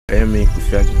I am a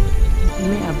Kufiad.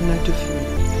 Me have not to feel.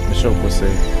 The shop was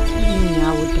saying,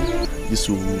 this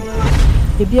will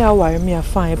be a wire me a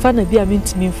fine. If I be a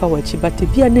mint me for what you, but to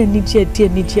be an energy, dear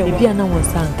Nidia, will be an hour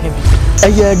sound. A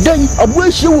year day, I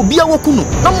wish you would be a wakuno.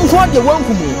 No one you want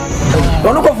to me.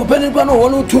 Don't go for penny one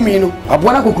or 2 minutes. I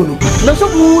want to go. No, so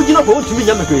good, you know, go to me.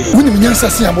 When you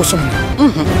say I'm also.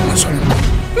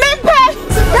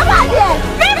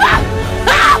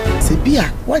 Sebia,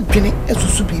 what Jenny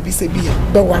as to be Sebia?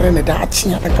 Don't worry, the Dutch,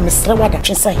 I can say what I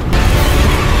say.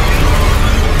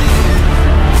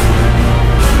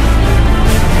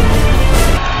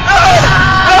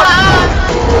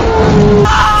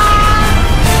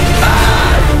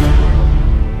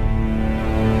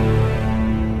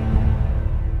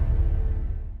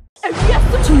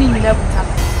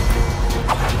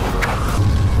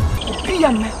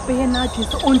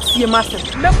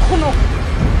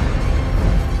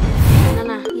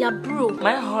 Yeah, bro.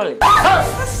 My holly.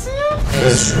 Yes.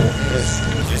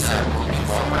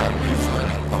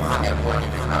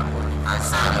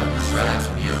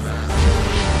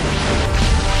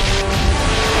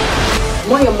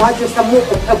 Why am I just a more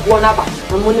of one hour?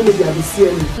 I'm only maybe I'll be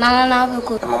seeing you. No,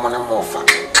 go. I'm on a more fun.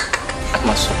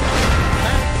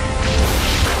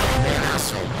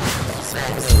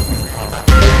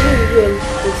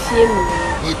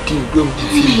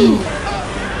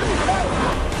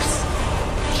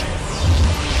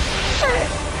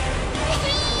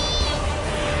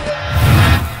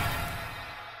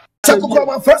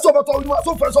 First of all, you are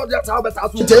so first of that. How better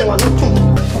to tell you.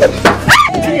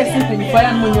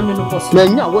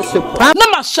 What's your plan? No,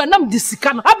 my son, I'm this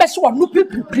kind of habits or no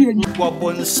people praying. What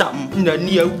on some near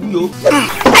you?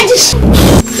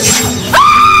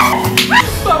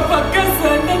 Papa,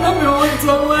 cousin, and I'm going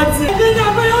to watch it. Then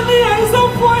I'm only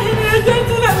some point in the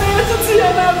to see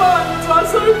another.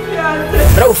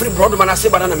 Bro, free brother, man, I say,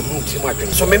 but I'm too much.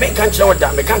 So maybe can't show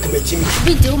that. I can't commit Jimmy.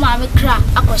 Video, mammy, crack.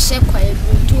 I was share quiet.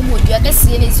 2 more. You are the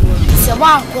same as you. So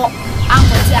one walk. I'm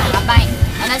going to have a bite.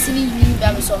 And I see you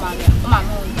very so much.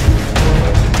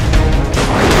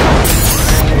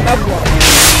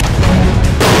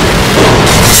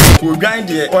 We're going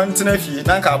to one to if you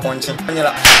don't have punching.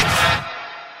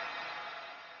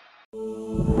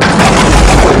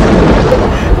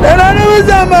 Then I know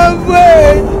I'm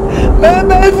afraid.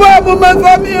 My father, my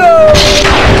family. I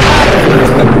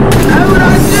would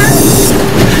have said,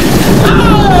 oh,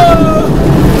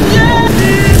 yeah.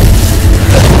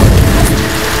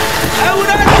 I would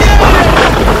have said,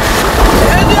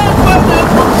 and your father,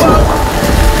 my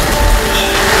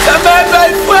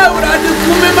father, I just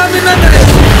put my mom in a night.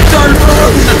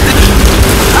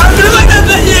 I'm never going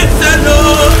to yes, hello.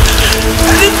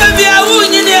 And if I be a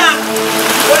woman,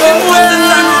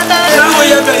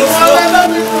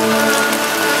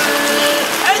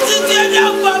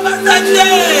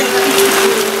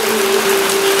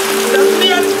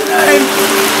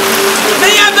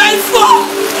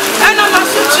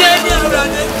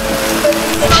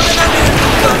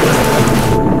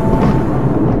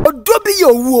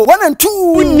 One and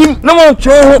two. No more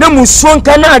show. No more swan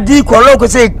can I do. Coloco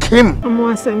say Kim. I'm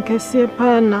once and Cassia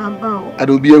Panaba. I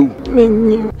don't be you.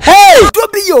 Hey,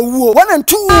 don't be your 1 and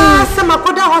 2.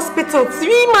 Samakoda Hospital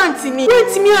 3 months in me.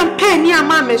 Wait me and Penny and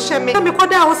Mamma Shame.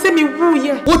 Samakoda will send me woo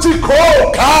ye. What you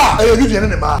call car? I give you an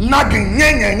enema. Nagging.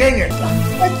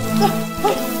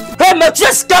 hey, my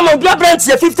just come on, blood brands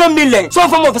 15 million. So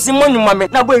from office money, mamma.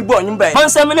 Now boy born in bed. On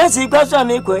 7 minutes, he got some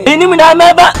make way. Any minute, I'm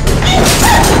ever.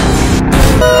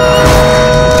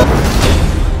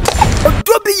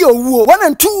 Don't be your 1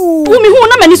 and 2. Who me who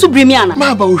na mani so bremiana.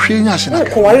 Ma ba wo hwe nya hye na.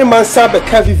 Ko wale man sabe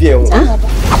ka Vivian.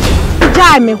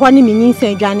 Jai me hwani me nyin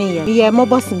dwane ye. Ye mo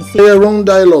boss nse. Wrong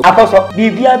dialogue. Apostle,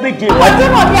 bibia beje. Ati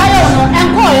no bia ye no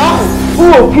enko yo.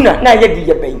 Who kuna na ye di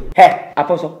ye ben. Hey,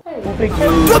 Apostle.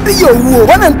 Don't be your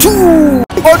 1 and 2.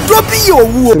 Or don't be your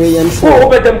 3 and 4. Oh,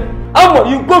 but them.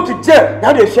 You go to jail.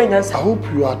 Now they're saying answer. I hope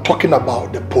you are talking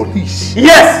about the police.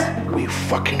 Yes. We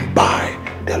fucking buy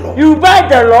the law. You buy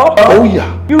the law? Oh yeah.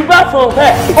 You buy from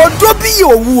her. Or don't be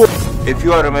your if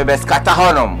you remember scatter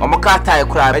honum, Omakata I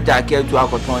cry a jacket to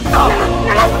Akoton.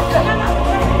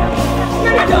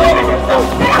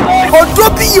 Or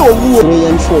don't be your 3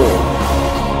 and 4.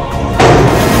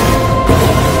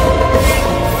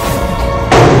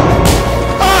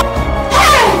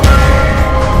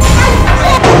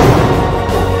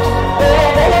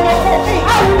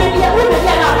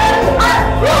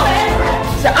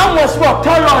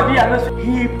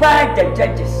 He buy the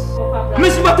judges.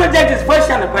 Miss Motor judges first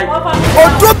and a or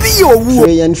drop your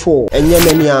 3 and 4 and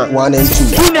Yemenia 1 and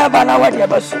 2. You never know what you're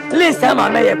about. Listen, I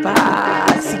may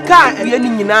pass. sika ewie ni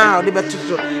nyina o de beto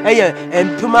so eye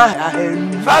empema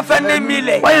 500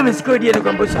 million why am sika die no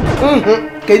kombosa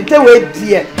kente we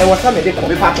die e wasa me de ko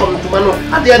me pa to ntuma no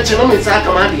ade enche no me sa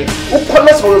kama ade ukọ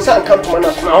na so nsa nka ntuma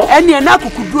na so na ene na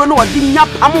akukuduo no wode nya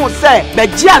pam se be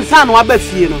gi ansa na wa ba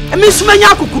fie no emi suma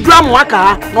nya akukuduo am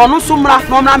waka na ono so mra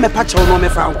na omra me pa che no me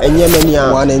fa enye mani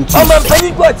a 1 and 2 o man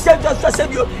pani go se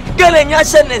bio gele nya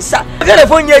se ne nsa gele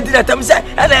fo nya di na tam se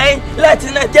ana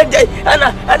lati na tede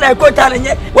ana ko ta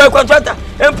nye we contractor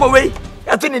empo we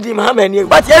atuni di Muhammad ni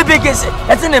but e big say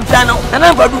ati ne mpla no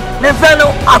na ngwadu ne mpla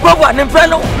no akobwa ne mpla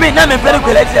no me na me mpla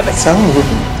ko la ti be samu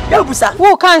ya busa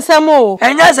wo kan sam o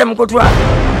enya sem ko to a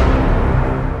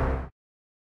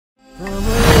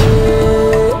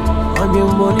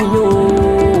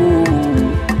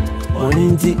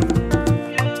Oninti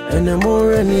ene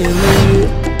more ni eme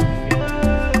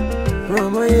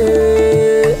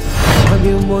Ramaye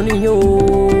abimboni yo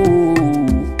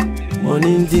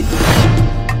Oninti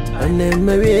ene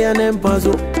mewe ene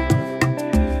mpazo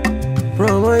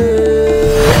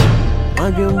Ramaye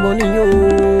abimboni yo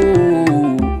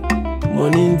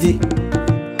Oninti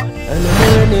ene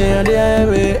more ni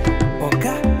ade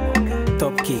oka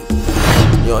top key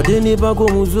Yodini pa go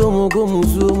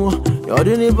musumo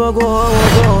Yodini pa go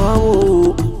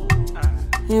hawo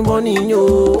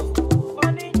Imboninho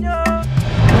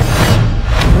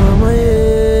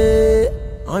Mamaye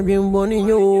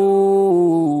Abimboninho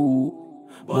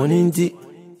Boninti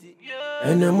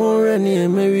Ene more ni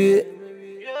emewie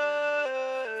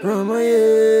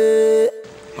Mamaye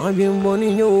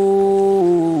Abimboninho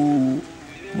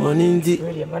Boninti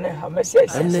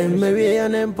Ene emewie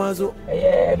ene mpazo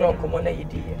don't come on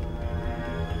idea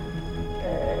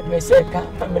me say ka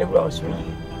amere bro so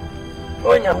yi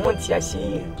onya wonti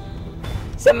ashi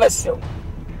semester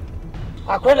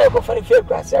akwena ko fari fe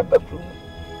kwa se bakru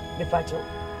ni pacho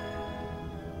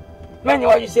many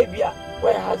what you say bia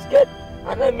where has get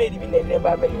and I made me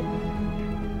never be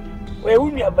where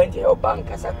we me abante o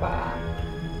bank asapa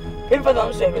in for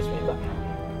them service me ba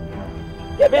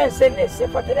ya ben send se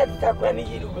fatene ta kwa ni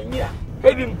yiru nyira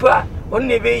ebi mpa on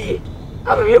ne be yi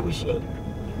abawe gushi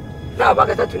na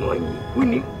bagata tunu onyi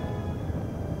uni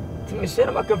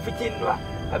timesera makafiti nwa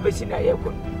abesi na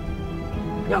yeko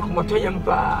ya kumoto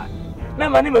yempa na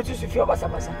mani metusu fi obasa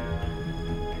basa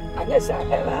anyesa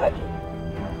hadi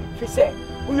fise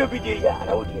uyo bidio ya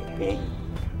na wodi be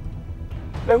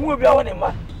be hu obi awone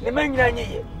ma ne manyina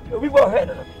nyiye obi bo he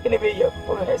no ne be ye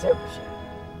o he se kushi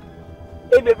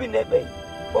e be bi ne be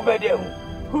o be de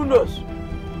who knows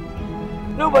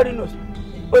nobody knows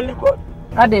only God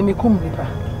Ademi kumlipa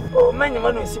oh many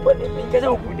man no sibode me nkeze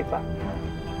kumlipa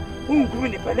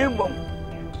nipa ne mbom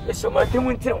eso ma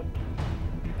temu ntiro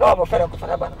na wa fara ko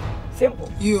fara bana simple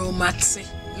you matse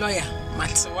lawyer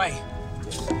matse why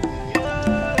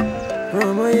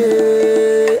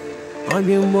Ramaye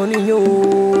Abimboninho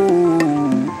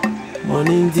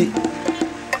Moninti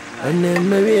Ene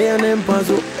mewe ene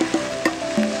mpazo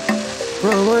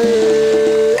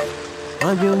Ramaye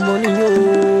Abimboninho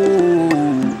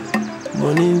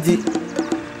Moninti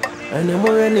Ene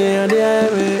more ni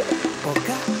ade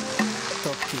oka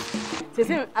toki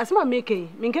sese asema meke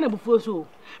minkene bufuo so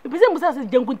bipese musa se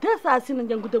jankunta asase na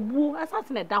jankunta buo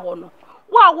asase na da ho no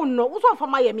wa wo no wo so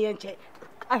fama ye me enche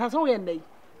asase wo ye ndai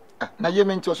na ye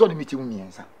me nti so de meti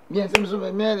miensa so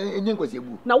me enye nkosi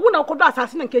ebu na wo na kodo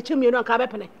asase na nkeche mienu anka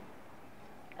bepene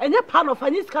enye pa no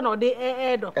fanyi sika no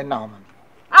de do na o man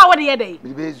wo de ye dai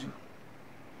bibezu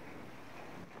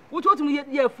Utu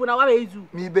ye fu na wa be izu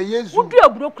mi be yezu udu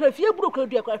aburo kra fie aburo kra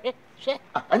du kwa hwe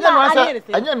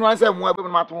anya no ansa mu abe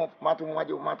mato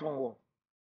wo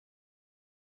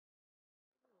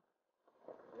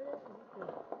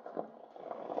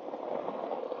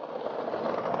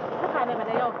ka ne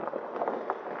bada yo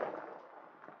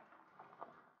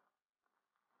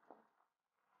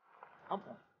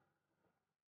apo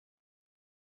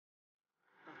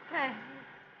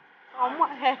omo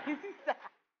sister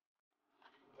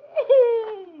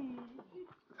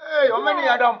Hey, how many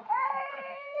Adam?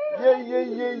 Yeah.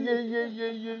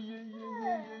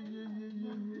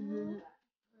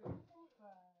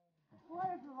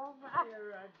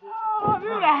 Oh,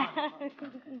 mira.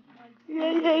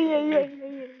 Yeah.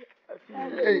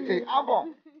 Hey, Ambo.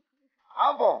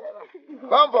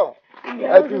 Bambo.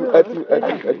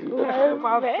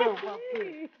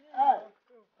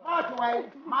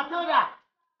 Matilda.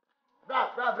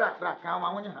 Bra, come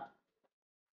on, when you have.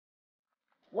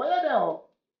 What are they?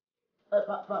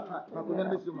 Pa, kunya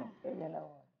besi mo.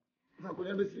 Na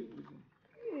kunya besi.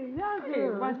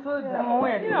 Matilda, mo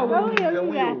we.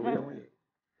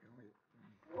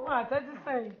 What that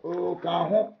say? Oh, ka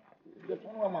ho. De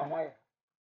fun wa ma ho ya.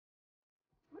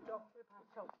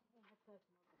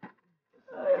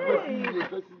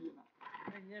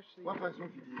 What was your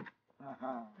video?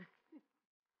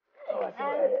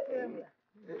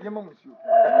 Your mom was you.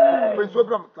 When so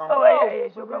from town. Oh, yeah,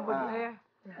 so from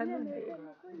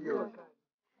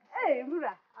hey,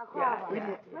 Mura.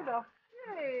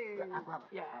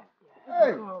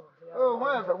 Hey, oh,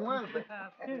 one.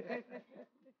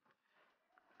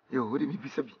 Yo, what did you be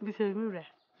saying?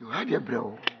 You had your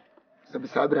bro. Some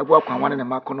Sabra walk on one and a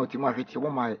macono to my video.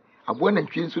 My a one and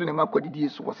twin soon and my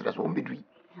quaddies was as one bedroom.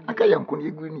 I can't go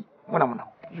near Gwynny. One of them.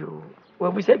 You,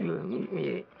 what we said,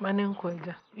 you, my name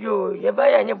called you,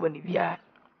 buy anybody via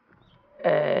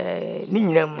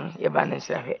Ninam, your banners.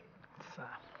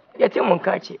 Yet you won't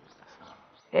catch it.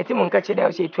 Let him catch it.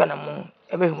 I'll say to an among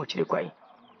every much require.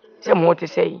 Some more to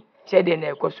say, said in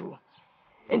their costume.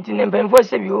 And to them, for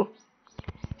you.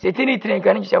 Say, Tinny train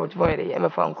can shout for a I'm a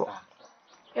funko.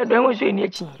 You don't want to see any.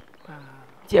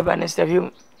 Tia Bannister,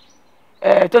 you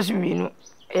Tossumino,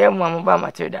 I am one by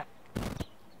Matilda.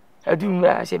 I do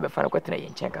say before I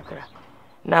in Chancacra.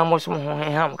 Now, most of my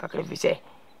ham, Cacafi say.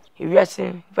 If you are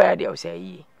saying, Friday, I'll say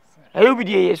ye. I will be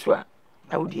dear, yes,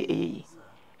 I would dear ye.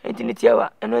 And in the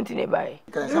tower, and not in a by.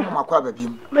 Can some of my crab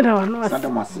beam? Madame,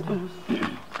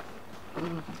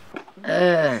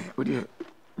 would you?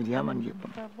 With the Yaman,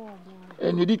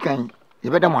 and you can,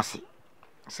 you better must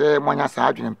say, one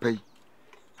sergeant and pay.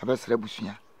 A best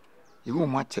rebusia. You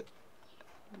won't match it.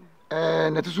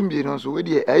 And that soon be so with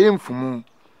the I am for moon.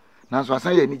 Now, so I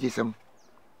say, need some.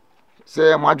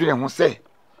 Say, my dream won't say.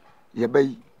 Ye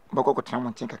bay, Boko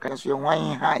Traman, think I can see your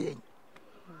wine high.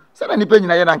 Said any penny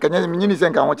I can minis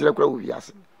and I want to grow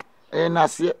yes. And I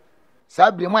see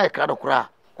Sabri, my crowd of cry.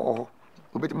 Oh,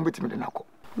 a bit me the knuckle.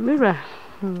 Mirror.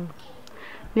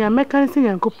 Ni amekanisi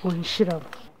Nyankopon nhyira.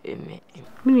 Amen.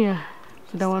 Minia,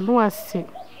 da wano ase.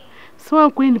 So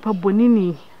akwa nipa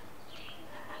bonini.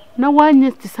 Na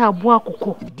wanye ti sa abo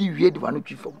akoko. Di wie di wano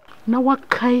twifom. Na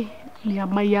wakai ni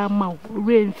amaya ma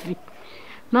renfi.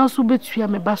 Na so betua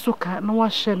me basoka na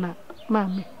wahye na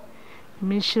mami.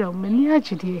 Me nhyira me ni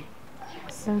agide.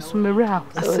 Senso me ra.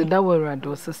 Aseda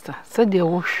warado sister. Said de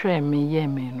wo hwe me ye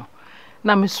me no.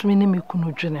 Na mesumi ne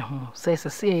mekunu dwene ho say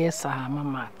yes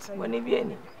mama woni bi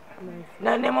ani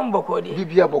na ne mo boko de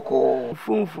bibia boko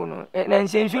funfu no na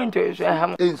nsensu nto so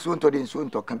ha ensu nto de ensu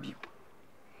nto kan bi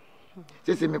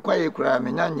sese me kwaye kura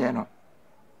me nyanye no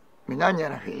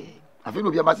he afi no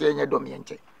bia ma se yenye dom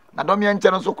yenche na dom yenche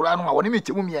no so kura no a woni me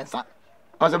chemu miensa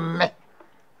o se me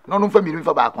no no fa mi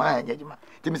fa ba kwa anya jima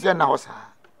ti me se na ho sa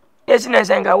yes na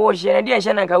senga wo hye na de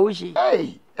hye na ka wo hye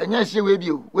hey enya hye we bi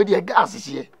o we de gas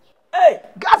hye. Hey,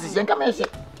 gas is yanka mese.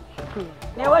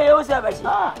 Ne wa ye usa bashi.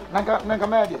 Nanka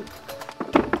mede.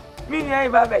 Mini ai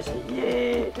ba bashi.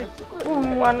 Ye.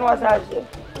 Wanu asaje.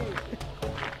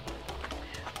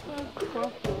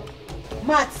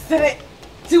 Matsre.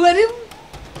 Tiwani.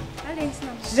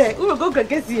 Alensna. Je, u go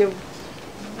gagesi e.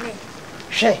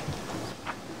 She.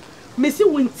 Mesi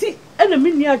wunti, ena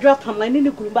mini adwa pamla ni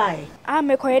ne kuru bae. Ah,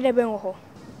 me koye de ben ho.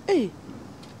 Eh.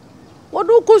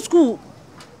 Wodo ko school.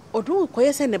 Odo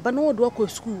koye se ne ba na odo akọ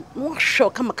school no hwe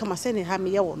kama se ne ha me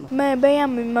ye wo no me be ya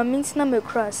me mami na me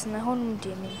cross na honum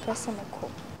de me pesa na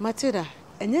ko Matilda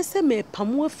enye se me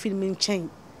pamo film nchen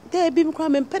da bi me kwa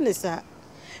me penesa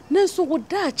na so wo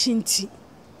da chinti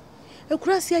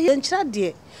ekurasi ye nchira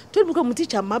de to bi ko mu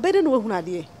teacher ma be de no ehuna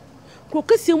de ko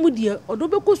kase mu de odo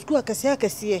be ko school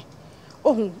akase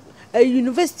ohun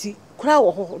university kura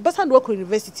wo ho be sa do ko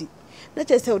university na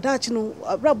che se o da chi no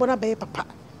abrabo na be papa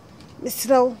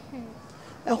Misrao,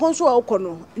 a honso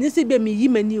alcono, and you see me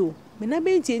yimani o. Me na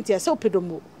be nti ase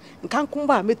opedomo. Nkan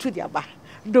kumba metu dia ba.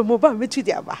 Domo ba metu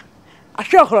dia ba.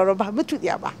 Ahwe hororo ba metu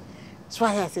dia ba. So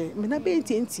I say me na be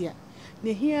nti a.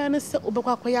 Ne hia na se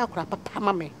obekwa kwaya akora papa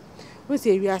mame. We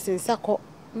say wi asensa ko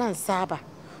na nsaba.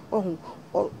 Ohun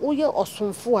oye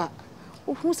osonfo a.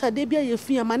 Ohun sade bia ye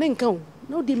fi ama ne nkan o.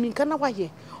 Na odi mi nkan na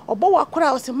waye. Obo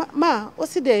wakora o se ma o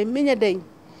se de menya den.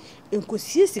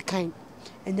 Enkosie sikan.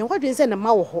 Enya wadwen se na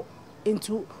ma wo ho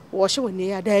ntu wo hye woni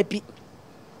ya da bi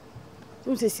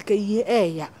nse sika yi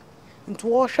ya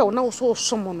ntu wo hwe na wo so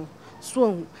somo no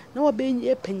so na wo be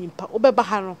nyi panyimpa wo be ba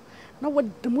ha no na wo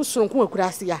de mu sonko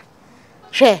akurase ya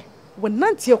hwe wo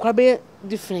nantie kwa be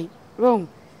different wrong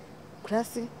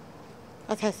kurase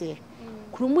atase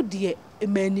kurumu de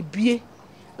emani bie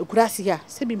akurase ya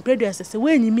se bi mpredua se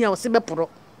we anyimi a wo se be poro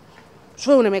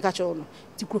so wo na me ka che wo no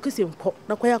ti kurokese mpo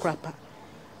na kwa ya krapa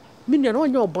Minya no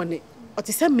nyo bone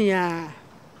otise mea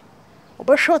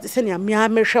obehwe otise ne mea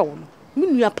mehwe wo no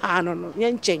minua pa no no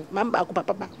nchen mamba ko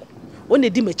papa ba wona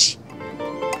di machi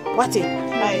wate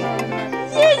ai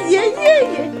ye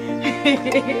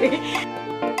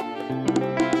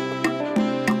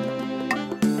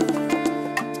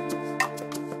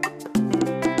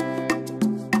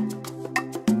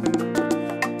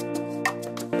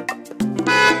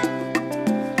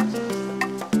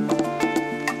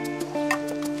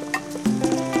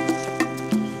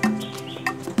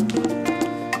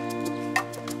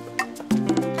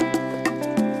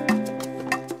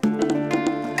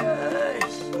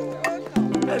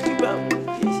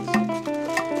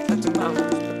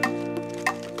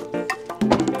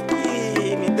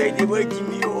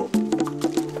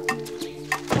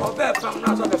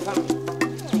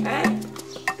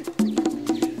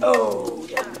Oh,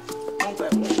 yeah.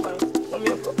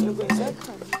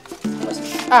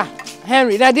 Ah,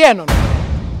 Henry, that dear no.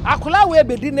 Akula we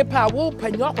be di ne pa wo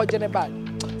panyo akwaje ne bag.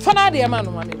 Fana de ma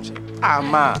no ma ne nche.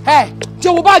 Ama. Hey, je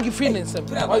wo bag free ne nsem.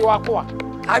 Oyo akwa.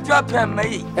 Adwa pem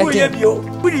mai. Wo ye bio.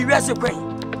 Wo di wiase kwan.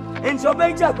 Enso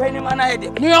be ja kwan ne ma na ye de.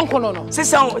 Ni yanko no no.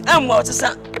 Sisa enwa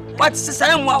sisa. What sisa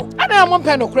enwa. Ana mo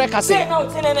pen no kure ka se. Na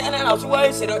tene na so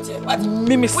wa se do te. What?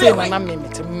 Mimi se na mimi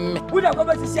te me. Wo da ko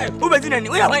be se. Wo be di na ni.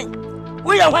 Wo ya hwan.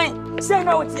 Wo ya hwan. Se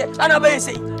na wo te. Ana be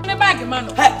se. Ne bag man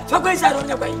no. Hey, so kwan sa do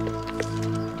ne kwan.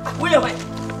 Wo ya hwan.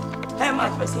 Hey, my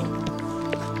person.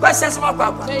 What's this? My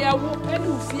papa. They are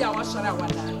any fear. What shall I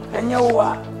want? And you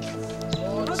are.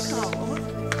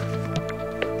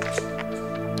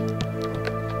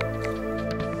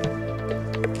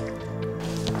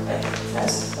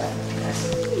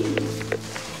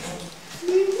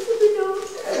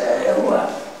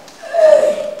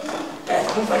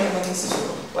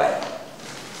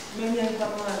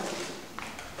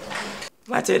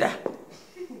 Matilda,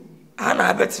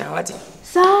 Anna, better what?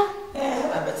 Sir? I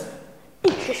bet.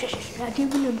 I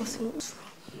didn't remember so.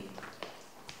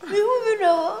 You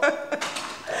know.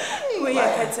 Where your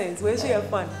curtains? Where's your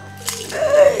fun?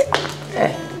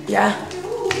 Yeah.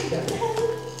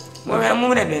 More I'm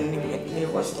more than it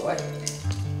was what?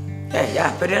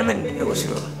 Yeah, but I mean, it was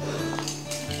true.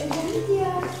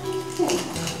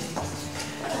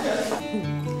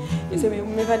 You say, we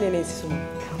never did it.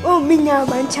 Oh, me now,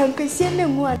 man, champion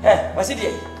and what? What's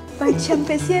it? Man,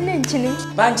 champion and chilling.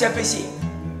 Man, champion.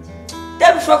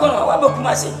 That struggle, what about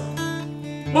Kumasi?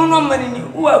 No money,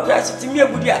 who are crashing to me a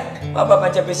good year. Baba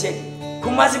Bajapesi,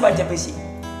 Kumasi Bajapesi.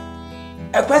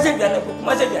 A president,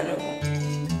 Kumasi.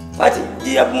 What?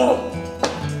 Dear Mo.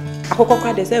 I hope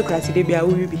I say, Crassy, they be a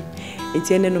will be. It's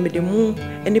an enemy the moon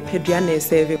and the Pedriana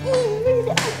save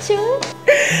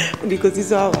because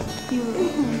it's all.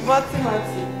 What's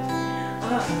Marty?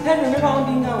 Henry, never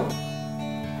found now.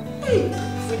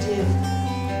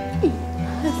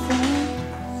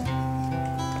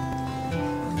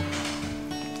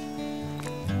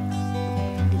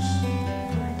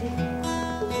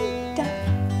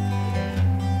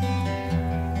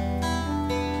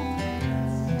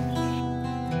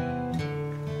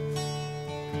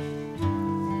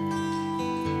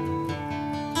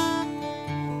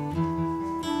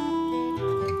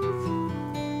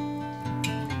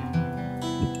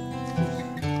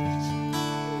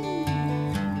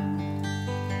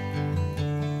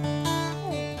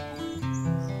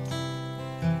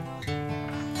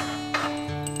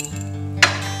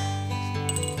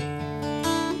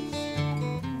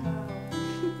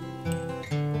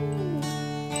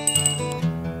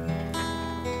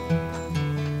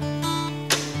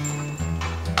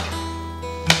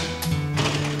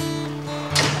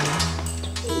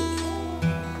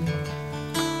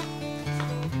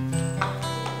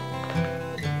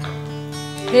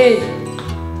 Hey,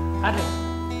 Ade.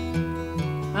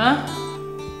 Huh?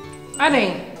 Ade.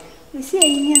 We see a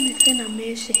young friend of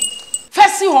Mercy.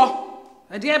 Fancy her.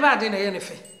 A dear bad in a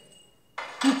fe.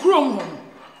 Who chrome home?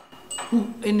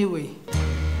 Who anyway?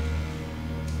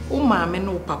 Oh, mamma,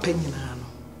 no papa in Nano.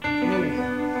 No, no,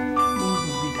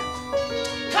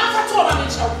 can't I told him,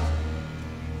 show?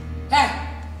 Hey,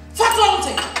 fat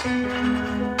mountain.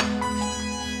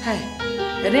 Hey,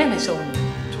 and then I saw him.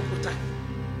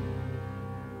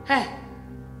 Hey,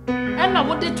 and I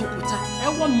wanted to put her.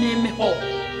 I want me home.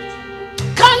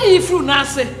 Can't you through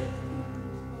Nancy?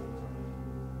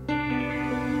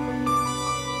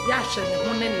 Yash and the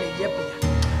one in the Yabia.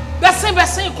 That's the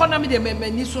same economy the men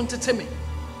need soon to tell me.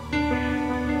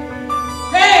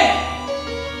 Hey!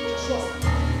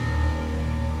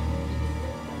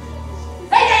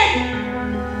 Hey!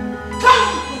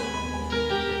 Come!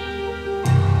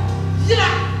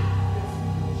 Yeah!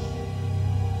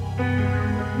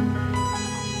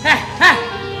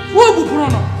 Who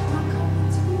Bruno?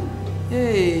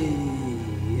 Hey,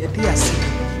 yes.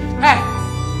 Hey,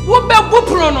 who be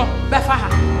Bruno? Befaha.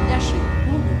 Yes,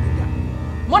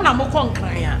 Mona Mokon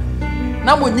Craya.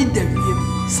 Now we need the view.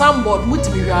 Somebody would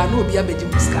be no be a bit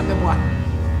of Scabemwa.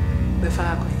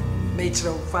 Befaha,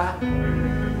 Matron Fa.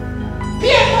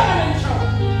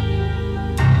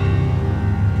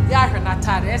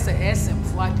 Yahanata, S.M.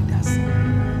 for Adidas.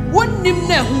 Wouldn't him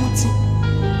know who.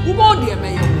 Who more dear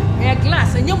mayor? A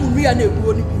glass and young Maria no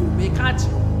BONI may catch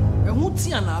you. And who'd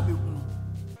see an abbey?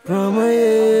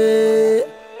 Ramaye,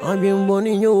 I've been born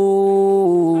you.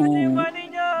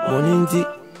 Boninti,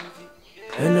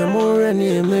 and I'm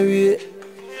already married.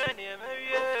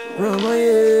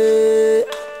 Ramaye,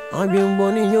 I've been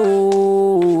born you.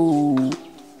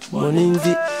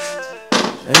 Boninzi.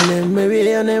 And then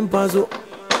maybe an empazo.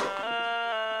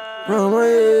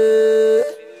 Ramae.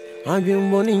 I've been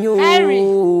boning you. Harry.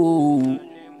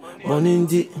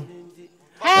 Boninzi.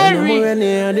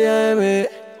 Harry.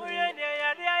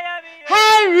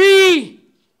 Harry.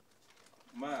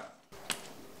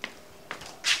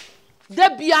 The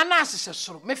Biana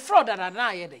sister, me fraud that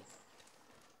I yet.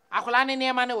 Akolani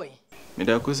near man away. Me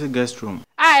da kusi guest room.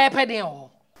 I pay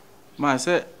Ma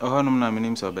say a honum na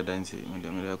minim so bedansi. Me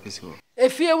da kusi ho.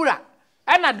 If you were,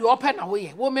 and I do open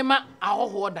away, woman, a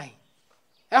whole day.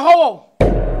 A hole.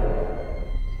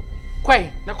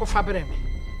 Quay, Nako Fabre.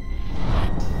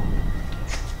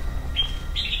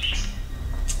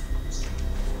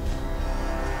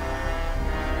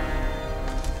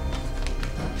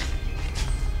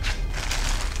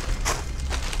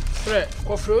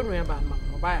 Coffee, me about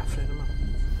buy a friend.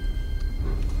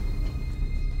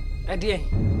 A dear.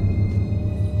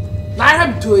 I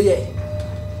am to ye.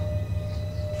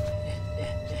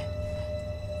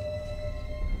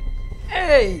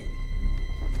 Hey,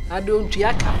 I don't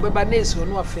yak, but by names or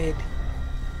no fed.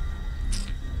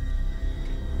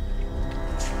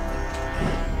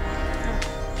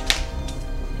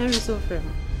 Harry so fair.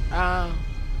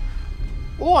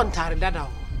 One time that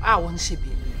I won't see you.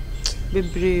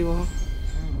 Baby,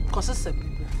 cause it's a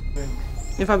baby.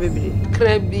 If I baby,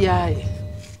 crabby eye.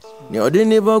 You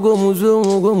didn't go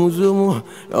musumu.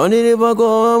 You didn't go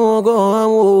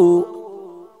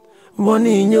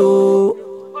Boninho.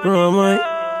 Ramai.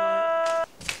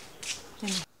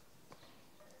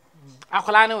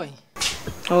 Akolani way.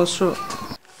 Oh, sure.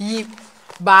 Ye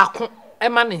back a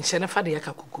man in Senefa de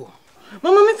Akakuko.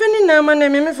 Mamma, me finding now, my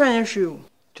name, me find you.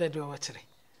 Tread your water.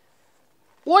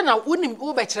 One I wouldn't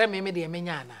go better, maybe the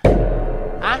Menana.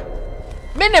 Ah?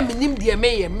 Men and minim dear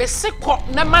mayor, Messico,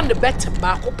 no man the better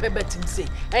back or pebet say,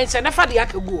 and Senefa de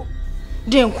Akago.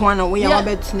 Dear Kwana, we are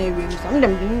bet neighbors. I'm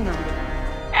them doing now.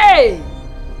 Hey!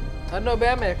 I know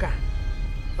America.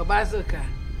 A bazooka.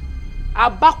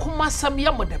 A bakuma some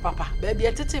yam with the papa. Baby,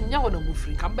 I tell him, you want to move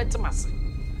free. Come back to my son.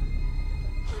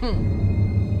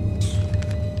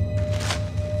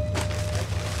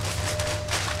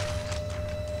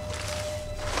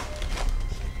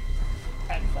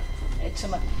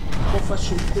 Excellent. Go for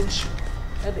some coach.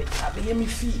 I be me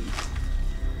feed.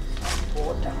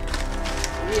 Water.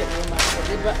 We are my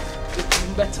deliver. It's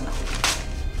better now.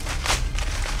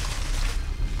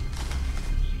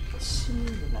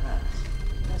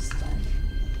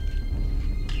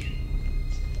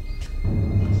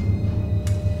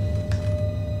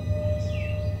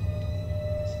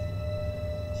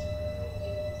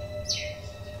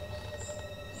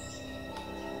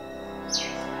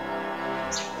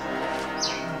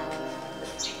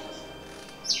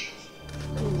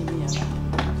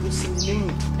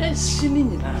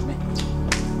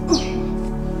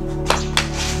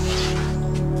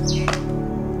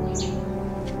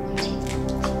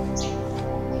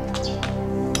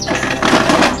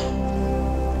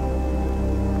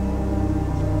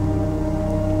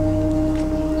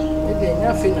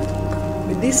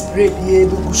 This bread here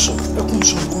be kuso, e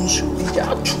kunso ija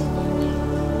atu.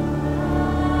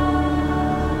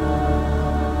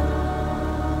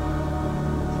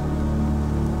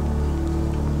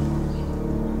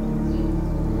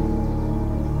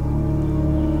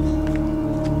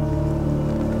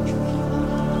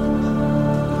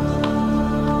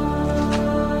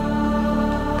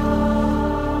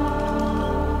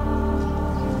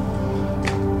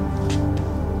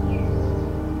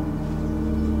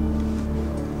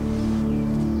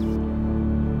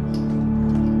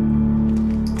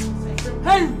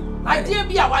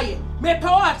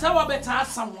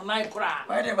 Someone I cry.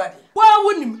 Why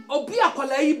wouldn't Obi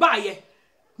Akola Ibaye?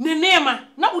 Nenema,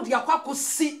 now would Yakwako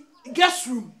see guest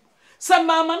room. Some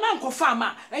mamma nanko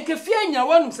farmer, and Kafianya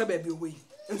one say baby away,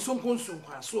 and some consume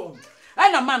so.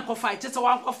 And a man co fight just a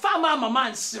one of farmer, my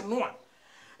man, no.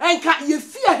 And can't you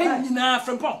fear him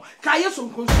from Pong? Can you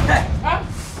some consume?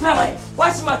 Now,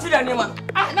 what's my children?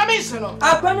 Ah, Namisano.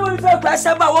 I can't even feel class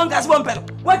about one gas one pedal.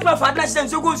 What my father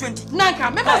sends you go to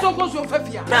Nanka, make us so consume for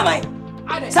fear. Now,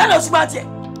 San Osmati.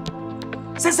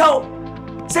 Sister,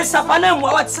 Sister Panam,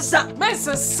 what sister?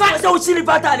 Mrs. San, so chilly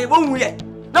battle, won't we?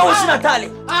 No, it's not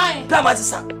Tally. I,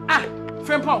 Plamasa. Ah,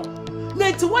 friend Paul.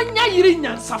 Net 1 year in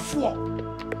Safo.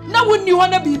 Now, when you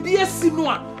want to be BSC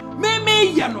Noa,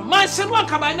 May Yano, my son, one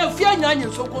come I know, fear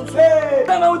Yan, so consumed.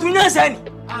 Come out to Nancy.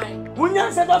 I, when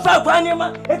you said of our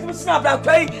Panama, it was not black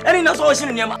play, and in us ocean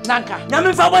in Yama. Nanka,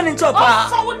 Yamin for one in top.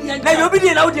 Now you'll be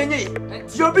out in ye.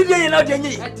 You'll be out in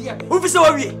ye. Who is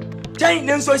sorry?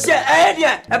 And so she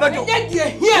idea about you.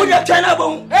 You're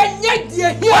tenable, and yet,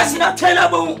 dear, he was not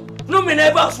tenable. No me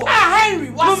never so.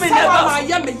 Henry, what's my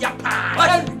yummy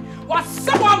yapa? What's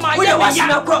someone my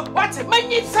yapa? What's it? My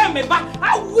need send me back.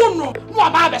 I won't know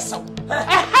about so.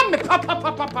 I have me papa.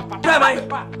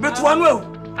 But one will.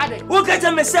 What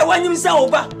can I say when you say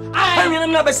over? I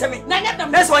am never saying.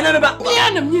 That's why I never.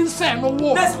 You say no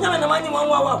war. That's not the money one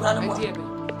war.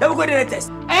 Never go to the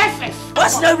test.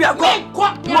 What's the real quack?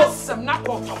 Some knuck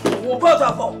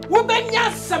of what been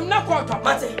yes, some knuck of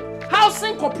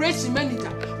Housing Corporation Manager.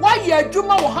 Why you do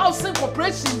my housing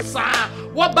corporation, sir?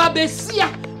 What Babesia,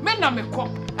 Menameko,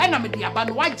 and I'm the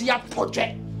Abanwadia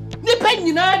project.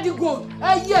 Depending on the gold,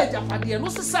 a year, Japadia, no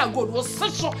society gold was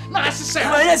such a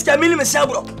nice Camille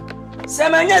Sabro.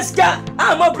 Samaneska,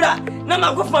 I'm a bra,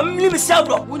 Nama go for Millie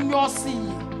Sabro. When you see,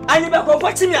 I never go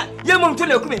for Timia, your mom to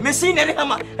look me, missing any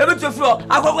hammer, every to floor.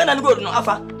 I go when I go no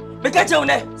offer. Because you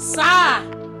know, sir.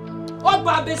 What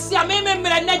Babesia, maybe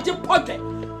I need your project.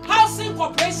 Housing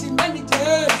Corporation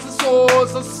Manager, so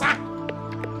sir.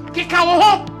 Kick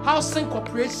our Housing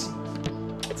Corporation.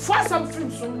 For some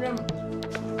films from them.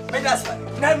 That's fine.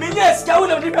 Now, Minas go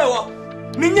on the power.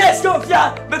 Minas go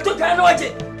here, but to can watch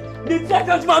it. The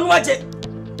second man watch it.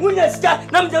 Minas got,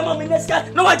 Namjama Minas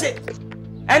got, no watch it.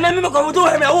 And I'm going to do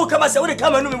him. I will come as I would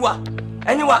come and know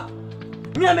and what?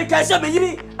 Me and my cousin,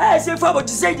 I say for what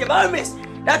you say, the armies.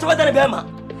 That's what I am.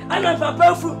 And I'm a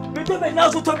powerful, but now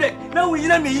to talk. Now we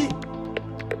know me.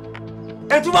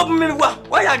 And to what me,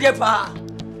 why are you, pa?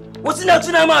 What's not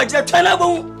to know, just turn up.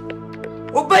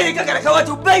 Obey you, got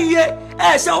to obey ye.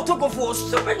 I shall talk of force,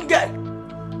 stupid girl.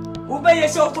 Obey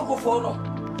yourself to go for no.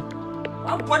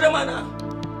 I'm what a man.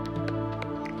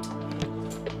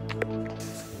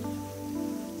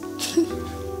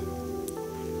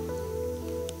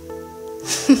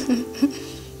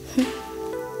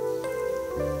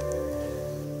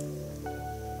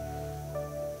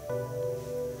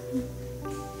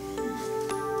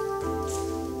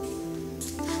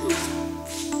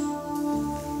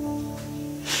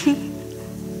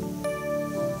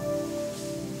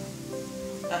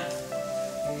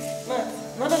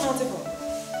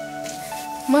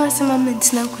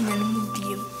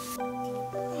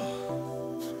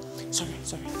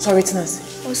 Sorry, Tinasi.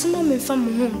 Oh, some men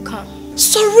from home come.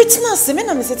 Sorry, Tinasi. Men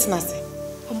are set Tinasi.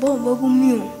 Above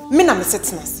me. Men are set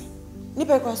Tinasi.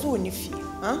 Nipa kwa so ni fi.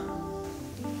 Huh?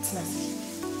 Tinasi.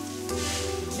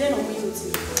 Then we will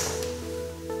see.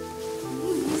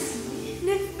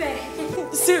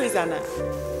 Serious, Anna.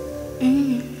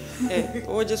 Eh,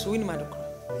 or just win my dog.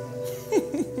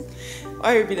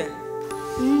 Why you be there?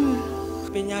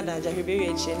 Penyada, Jahibi,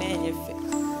 and Chene, and your face.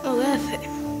 Oh, F.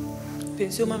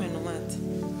 Pensio, mamma, no matter.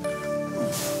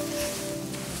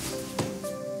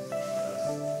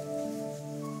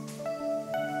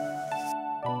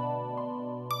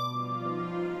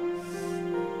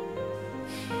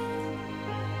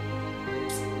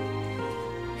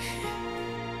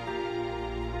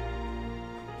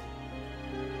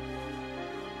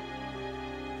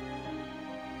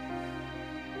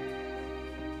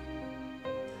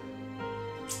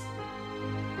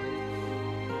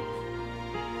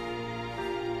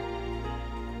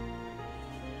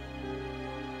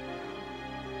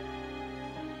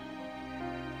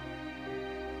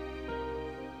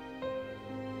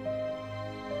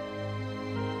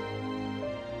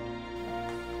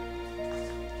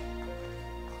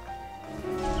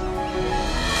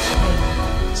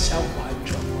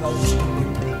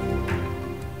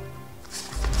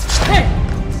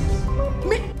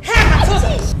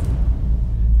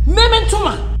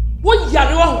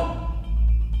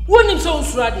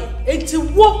 Enti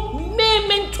wo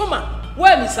mementoma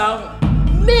wa misa ho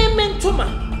mementoma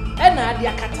e na ade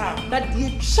akata na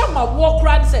de chama wo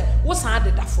kra se wo san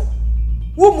de dafo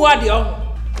wo mu ade ho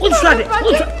wo swade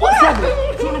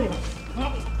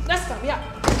that's time ya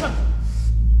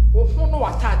wo ho no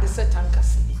wata de setan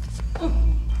kase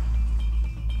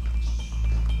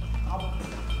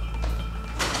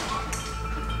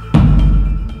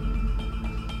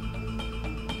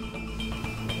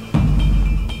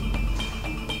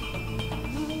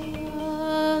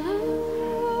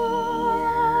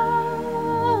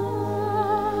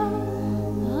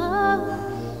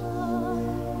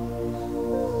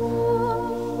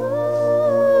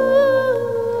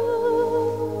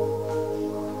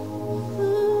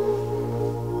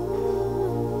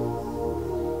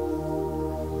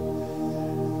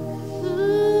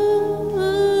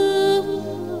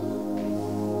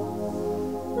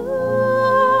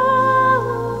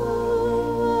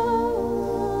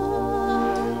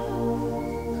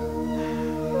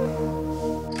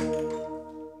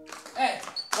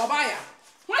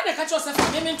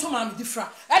Different.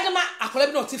 I don't know. Akola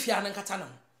bi na otifia na nkata na.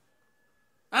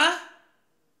 Ah?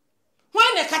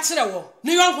 kachire wo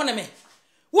ne yonko ne me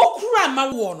wo kura ma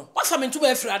wo no wa fa me ntuba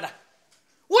afirada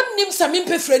wonnim sa me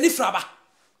mpefra ni fraba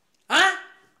ha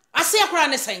ase akura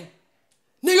ne sen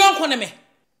ne yonko ne me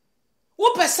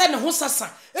wo pese ne ho sasa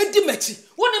edi machi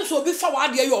wonnim so obi fa wa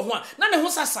ade ye ho a na ne ho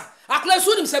sasa akura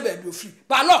so nim se ba bi ofri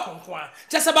ba lock nko a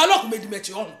chese ba lock medi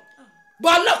machi ho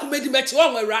ba lock medi machi ho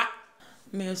awra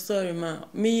me sorry ma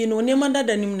me no ne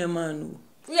madada nim ne ma no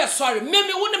we sorry me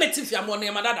wonnim etifia mo ne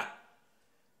madada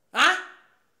ha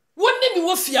wonnim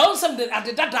wo fia on some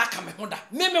ade dada aka me ho da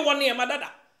me wonne e madada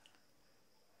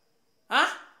ha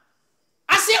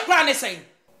ase akura ne sen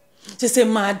chese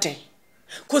ma den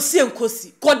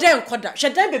kosi koden koda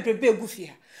hwedan bebrebe egu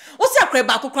fia o se akra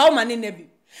ba kokra o mane na bi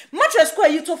mattress ko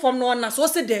yi to fom no na so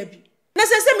se da bi na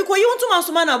se mi ko yi untu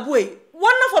mansoma na boy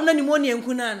wonna fom na ni mo ne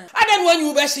enku na na adan wanyi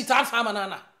u be shita fama na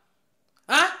na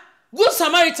ha good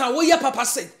samaritan wo ye papa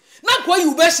say na ko yi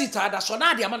u be shita da so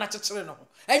na ade ama na chechire no ho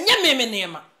enye me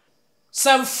nema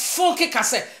samfo ke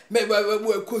kase me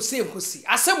kosi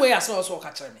asem we aso so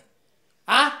ka kire me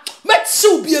ah metsi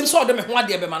ubiem so de me ho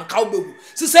ade be man ka obegu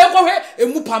sise ko hwe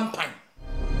emu pampan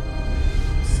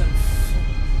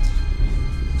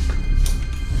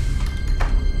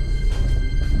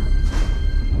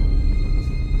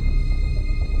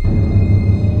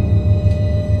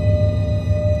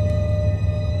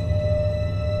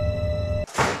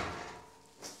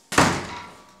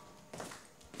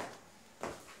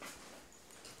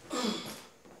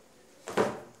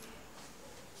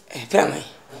Family.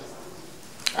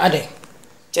 Ade.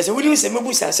 Chese wuli se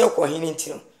mebusa se ko hin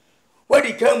ntino.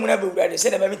 Wadi kan mu na be wura de se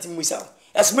na be meti musa.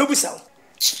 As mebusa.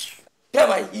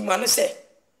 Family imanu se.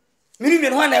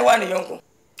 Minu ho na e wa ne yonko.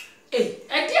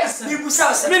 Edi asa.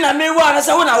 Mebusa se me na me wa na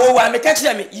se wo na wo wa me ka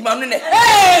kire me imanu ne.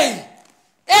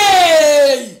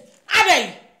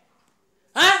 Ade.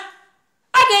 Ha?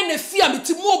 Ade na fia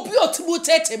meti mo bi otibo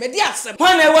tete me di asem. Ho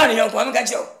na e wa ne yonko me ka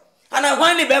kire. Ana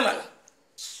ho ni be ma.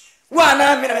 Wa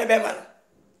na me na me be ma.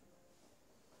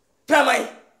 Pramai.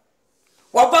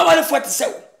 Wa ba wale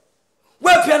 47.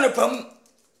 Wa pia no pam.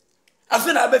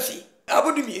 Afi na abafi.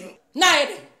 Abodu mienu. Na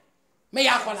ede. Me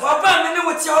ya kwala. Wa ba me ne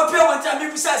wotia wa pia wonta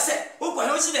me busa se. Wo kwa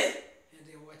no si dey.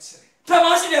 Ede wo chire.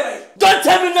 Pramai si dey bai. Don't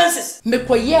tell me nonsense. Me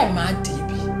koye ma di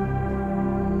bi.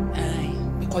 Ai,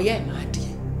 me koye ma di.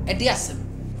 Ede asem.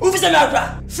 Wo fi se me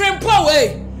akra. Frempo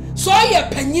we. So ye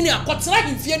panyini akotra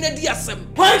himfie na di asem.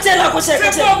 Kwante na ko se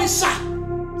ka che. Frempo mi sa.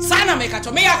 Sana me ka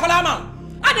cho me ya kwala ma.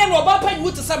 Ade no ba pan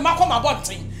wuti se makoma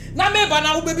bonten na me ba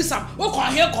na wo bebi sam wo ko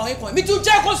he mi tu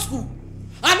je ko school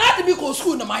ana de mi ko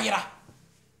school na mayira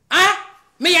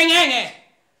me yenyenye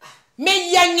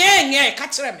ka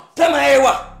kire me tama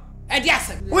ewa e di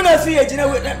asem wo na fi agina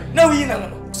we na wi na no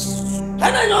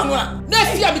ana nyo a na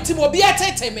fi amiti mo bi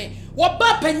atete me wo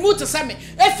ba pan wuti se me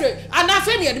efre ana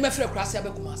fe ne de me fre krase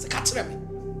abekuma se ka kire me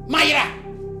mayira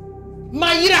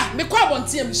me ko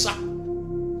bonten am sha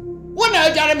wo na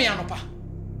adware me anopa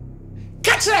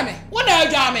Catch me. What are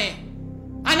you doing?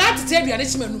 And I to tell you,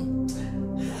 this man.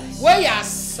 Where you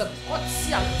support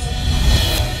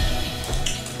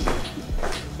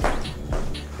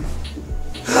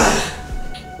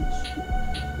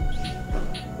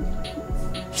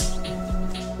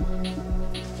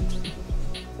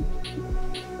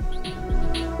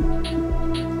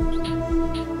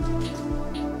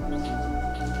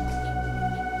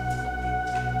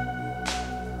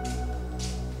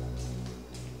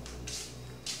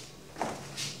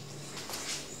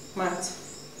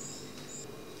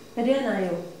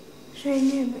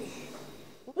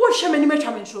Wo hwe mani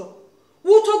matwa me nso.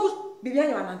 Wo togu bibia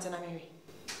nya wanante na mewe.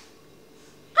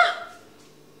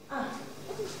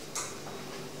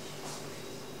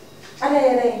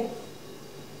 Ale.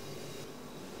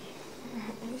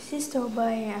 Sister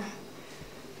Obaya.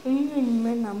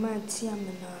 Mimi na mati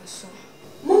amenaso.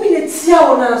 Mumi ne tia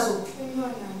wo naso.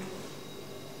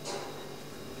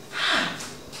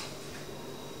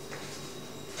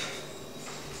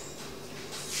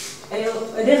 I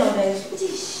didn't know that.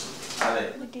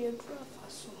 Ale.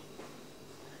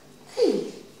 Hey.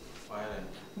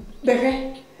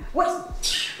 Bebe. What?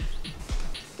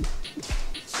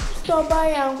 Stop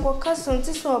by Uncle Cousin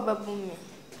to saw Babumi.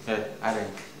 Ale.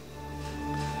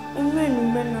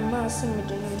 Men a mass in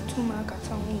the 2 mark at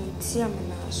home with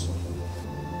Siamanaso.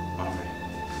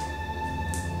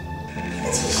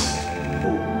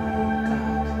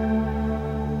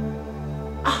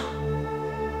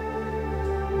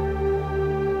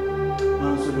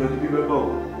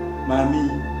 Mami.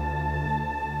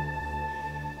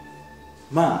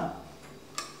 Ma.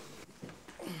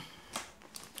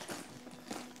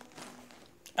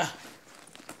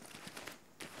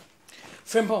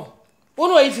 Frempo,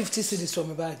 one way 50 cedis from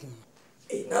my bag.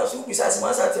 Now so we say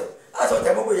Asante.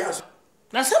 Asante mo boya so.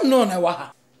 Na sam no na wa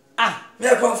ha. Ah, me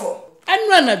comfort.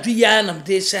 Anwa na duya na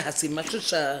de hye hase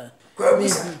matwetwa. Kwa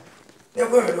bisa. Ne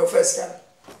go me do first can.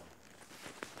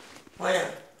 Why?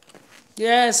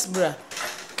 Yes, bra.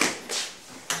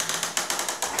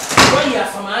 Why you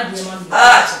from Adi,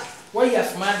 mama? Why you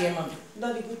from Adi, mama?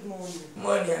 Daddy, good morning.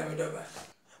 Morning, I'm Doba.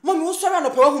 Mommy, who's trying to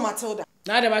pay who Matilda?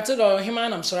 Now the Matilda, him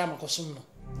and I'm sorry, I'm cosum.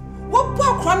 What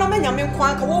poor crana men, I mean,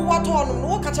 quanka, what on,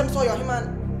 no catch him so your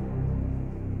man.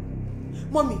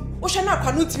 Mommy, what shall not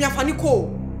canoe to me a funny call?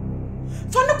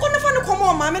 Funny come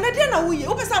on, mamma, and I didn't know we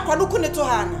open up Quanucune to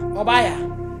Hannah.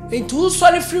 Obaya, in two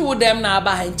sorry free with them now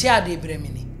by Tia de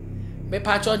Bremini. Me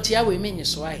patch on Tia, we mean you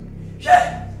swine.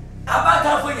 Yeah, about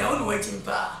half when you're waiting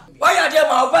pa. Why are there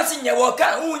my passing your walk?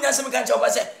 Who knows some country of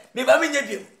us? Me by me,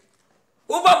 you.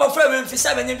 Uba my friend for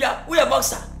 7 years, we are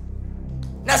boxer.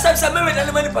 Now, some women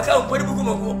and money per count, put a book.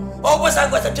 Or was I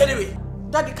got a television?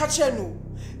 Daddy, catch no.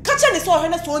 Catch is all her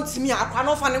wants me. I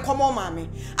can't find a come on, mammy.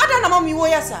 I don't know, mommy, where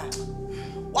you are.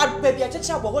 What baby, I just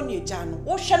have one year, Jan.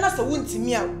 Oh, Shanna, so wouldn't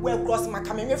me well cross my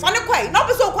coming. If I quite, not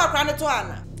be so quite granted to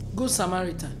Anna. Good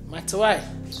Samaritan, my Twi.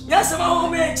 Yes, I'm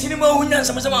home, Chinimo, who knows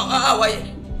some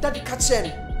way. Daddy, catch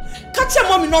him. Catch him,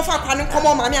 mommy, no far crying, come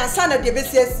on, mammy, and son of the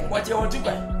business. What you want to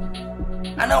buy?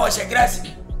 I know what's a grass.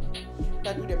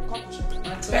 That do them accomplish.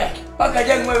 What a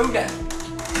young man.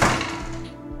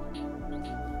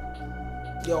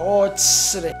 You're all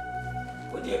silly.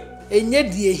 And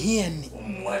yet, dear, here.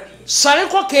 Sorry,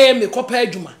 cocker, me copper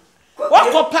Juma.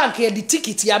 What copper here the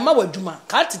ticket, ya mawa Juma,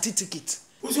 cut the ticket.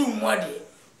 Who's muddy?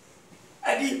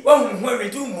 I did one when we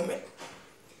do moment.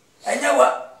 And now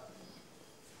what?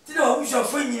 You know, we shall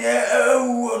find you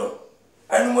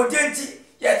and more dainty,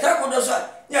 yet tackle those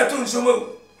near to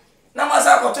some.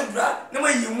 Namasako to dra, no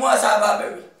way you was our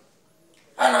baby.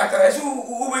 And I caress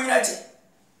who win at it.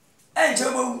 And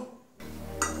Joe.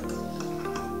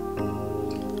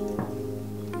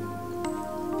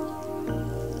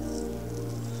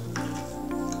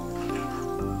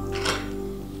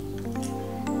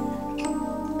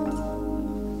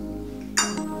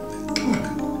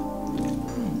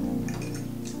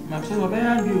 Maxwell, where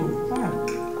are you?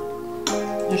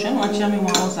 You shall not tell me one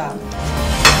was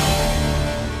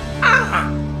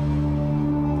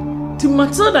Ti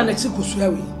Matilda na chiku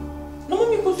swewe. No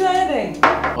mommy ko swewe den.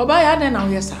 Oba ya den na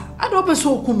wo yesa. Ade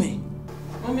opeso okume.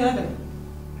 Mommy ade.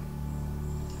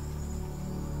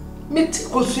 Me ti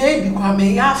ko swewe bi kwa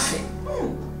me ya afe.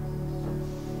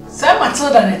 Say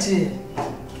Matilda na chi.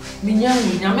 Minya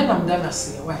me nam da na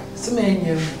se why? Se me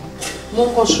enya mi.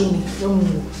 Mo ko so ni, ya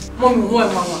mu. Mommy wo e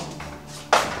mama.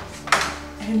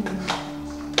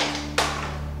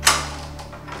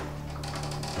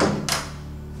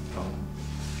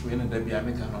 Debbie, I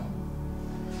make her know.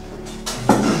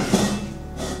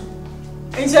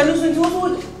 And she loses to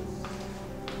wood.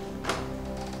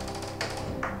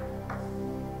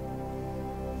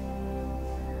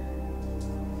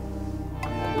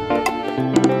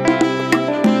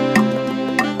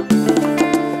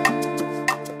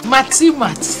 Mati.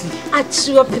 I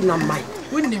chew up in my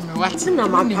Wouldn't me what's in my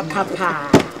papa.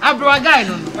 I brought a guy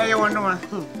on. I want no.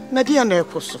 Nadia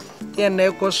Necoso. Dear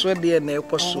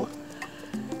Necoso.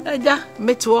 Eja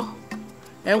metwo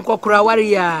enkokora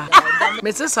waria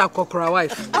Mrs. Akokora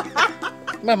wife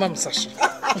mama msasha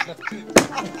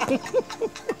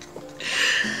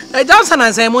Johnson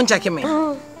and Simon Chakeme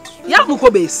ya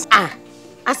muko base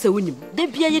ase wunim de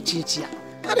bia ye chichia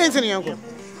ade ni yanko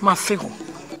mafeho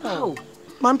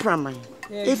man praman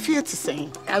efie te sen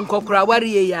enkokora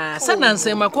waria ya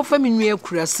sananse makofa menua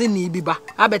kura seni biba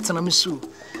abetena msu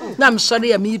na msori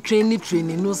ya mi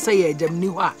training no say ya jamni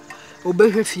ho a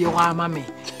obehwe fie ho amame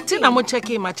ti na mo check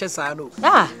in matches aro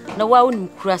na wa unim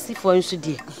kurasi fo nso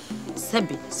de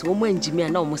sabi so mo anjimi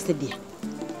na o mo se de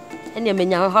ene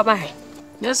menya ho ba he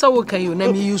nesa wo kan you na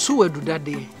mi yusu wadu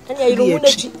dade ene yiro wo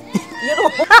nachi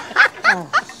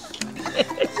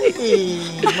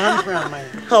man praman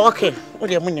okay o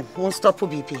de munim won stop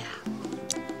bibi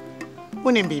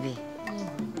munim bibi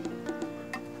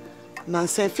nan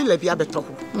se fila bi abeto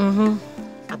ho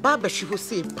aba ba shi ho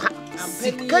se pa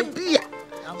sika bia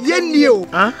yeni o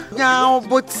nya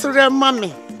obotre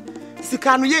mame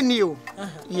sika no yeni o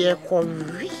ye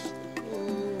kowi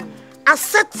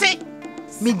asete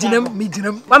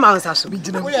midinam mama ansa so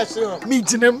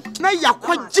midinam na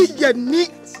yakwaji yani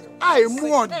ai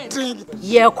mu odin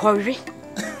ye kowi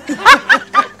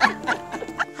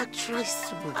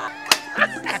actress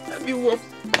bi wo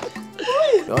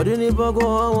Yodini bago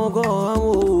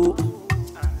awo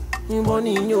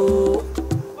Boni nyo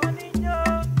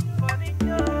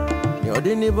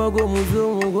Yodini bago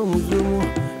muzumu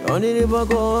Only the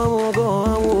go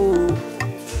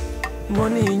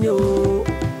money in you.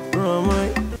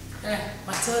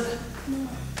 Matilda.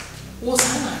 What's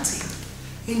that?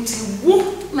 Into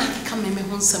what na come me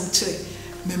hon some chere.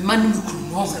 Me man me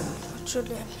kunu no.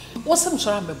 What's some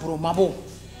sort of bro mabo?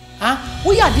 Huh?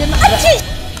 We are there na.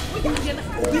 We are there na.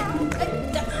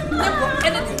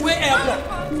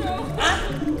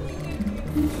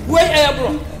 Where are bro?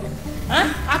 Huh?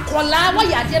 Akola wa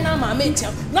ya there na mama etia.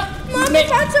 Na mama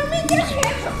fato me get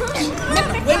here.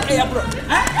 Where are bro?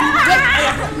 Huh? Where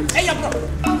are bro? Hey bro.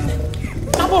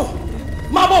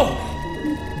 Mabo.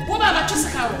 What about just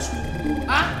a carrot?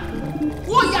 Huh?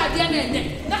 What ya there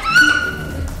na?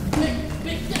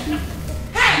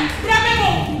 Hey, Bravo!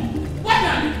 What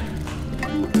now?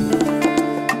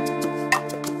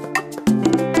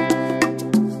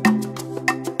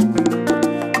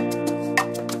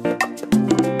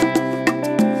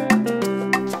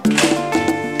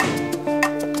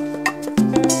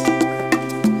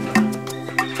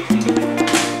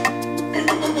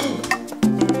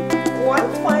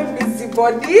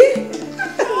 Body?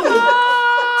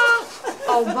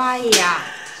 Oh, baya.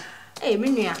 Hey,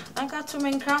 Minia, I got to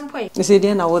make crampway. You say,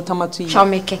 then I will come to you. Shall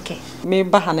make cake. May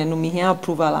Bahana no me here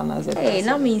approval and as hey,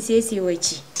 now means yes, you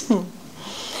witchy.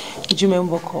 Did you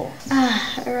remember call?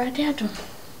 Radiato.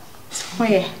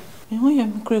 Where? You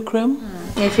am creme?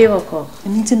 If you will call.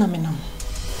 And it's in a minum.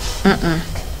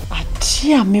 A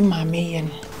dear me, mammy,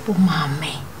 oh,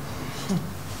 mammy.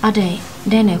 A day,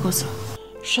 then I go so.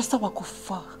 Shasta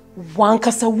wakufa.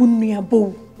 Wankasa wunnua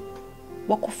bo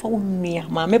wakofa wunnua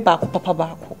maame baako papa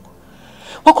baako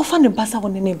wakofa ne basa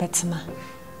woni ne betena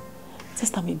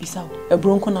sister me bisa wo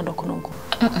ebronko na dokononko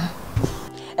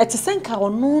etisenka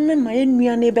ono ne na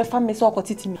enua ne be fa me so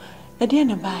okotitimi e de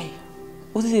ne bai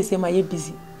wo se ma ye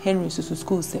busy Henry susu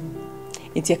school sem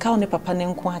enti ka ne papa ne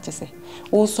nko achese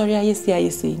wo sori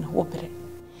ayesi na wo bere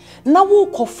na wo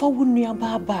kofa wunnua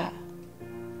baba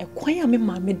e kwan ya me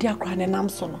maame de akra ne nam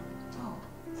so no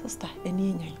sister,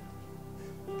 any yen.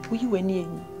 We were near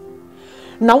you.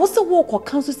 Now, what's the walk or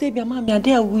council say, your mammy? I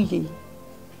dare we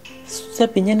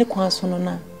stepping in the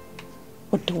consonant.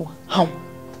 What do? How?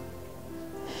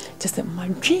 Just a my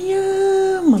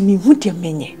dear mammy, would you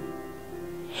mean?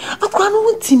 A crown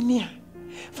won't see me.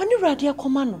 Fanny Radia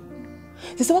Commano.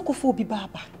 This walk of be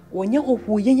Baba. When you hope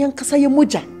we young Casaya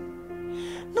Muja.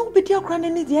 No, be dear crown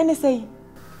any the NSA.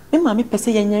 Me mammy per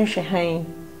se yan shahine.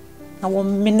 I want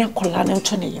many colana and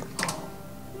Tony.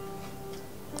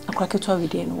 A cracker to a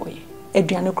video way.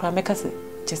 Adriano Cramecas,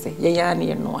 just say, Yanni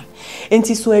and Noah. And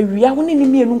tis so a real one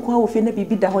in me and Unqua within a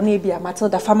baby that one be a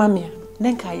Matilda Famamia.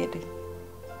 Nankayade.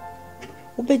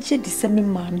 Obeje disemi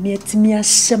mammy at me a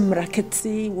sham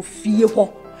rackety with fear.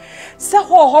 Sa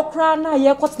ho crana,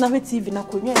 ye quite never TV na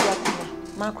kunya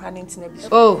Mark running to never.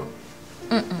 Oh,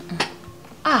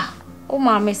 ah, oh,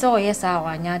 mammy, so yes, I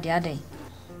want ya the other day.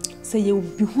 Say you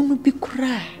will be who be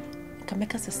cry. Can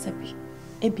make us a sabi.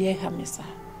 Ebia hamisa.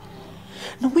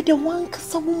 No, we the one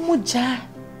Casamuja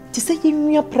to say you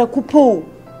near Pracupo.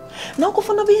 Now go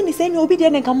for no being the same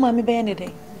obedient and come mammy by any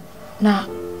day. Now,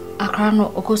 a crown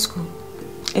or go school.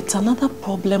 It's another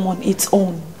problem on its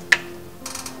own.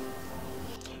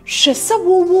 She said,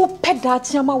 woo pet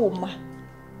that yama woman.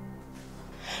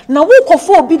 Now, walk of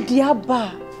 4 be dear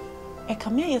bar. A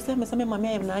come here, yes,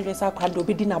 Mammy, and I just I do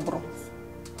be dinner bro.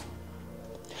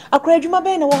 I cried you my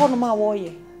bane a one of my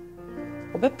warrior.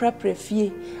 Obe prepare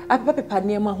fee, I papa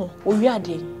near my home, or you are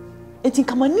day. It's in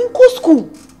Kamaninko school.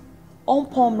 On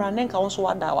palm rank, I also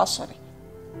what I was sorry.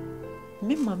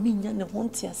 Me, mammy, and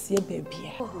won't see a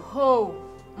baby. Oh,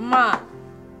 ma,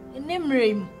 name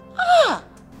ring. Ah,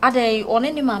 are they on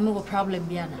any mammy will problem,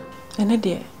 Biana? And a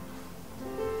dear,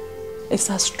 it's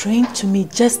as strange to me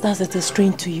just as it is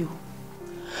strange to you.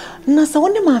 No, so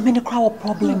when the mammy a crowd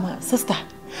problem, sister.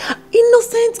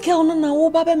 Innocent girl no na wo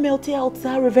baba melty out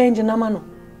revenge na mano.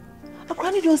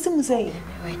 Akwani do sim say.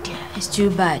 Wait dear, it's too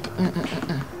bad.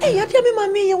 Hey, ya me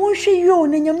mama ye won hwe yo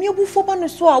na nyame abufo ba no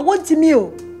so a wonti mi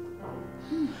o.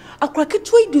 Akwake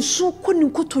Twi du su ko ni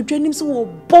kotodwanim so wo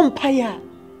bompaya.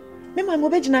 Me mama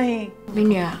obegina he.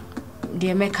 Minia,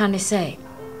 the mechanic say,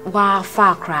 wa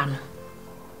fa kra no.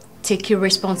 Take your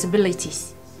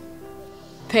responsibilities.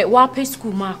 Pe wa pe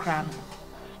school ma kra no.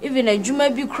 Even a juma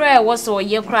be cry was or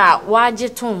ye cry, why je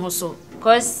ton so?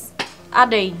 Cause are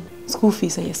they school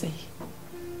fees, I say.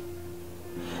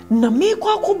 Na me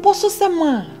kwa bosso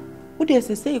sama. Would they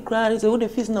say cry is a wood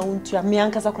fees na unto a me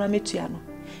uncas a crametiano.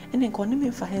 And then call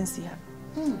me for hensia.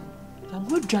 I'm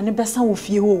good, Johnny Besson with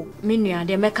you. Minia,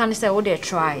 the mechanic say, would they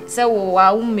try? So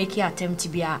I won't make your attempt to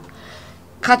be a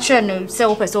catcher no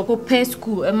self as open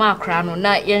school a mark crown or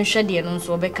not yen shady and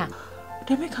so becca.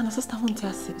 They make an sister won't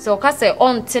say. So ka say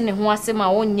on te ne ho ase ma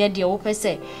wonye de wo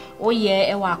pese wo ye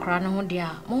e wa akra ne ho de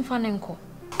a momfa ne nko.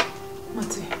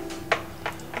 Mate.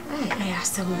 Ai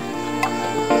asem.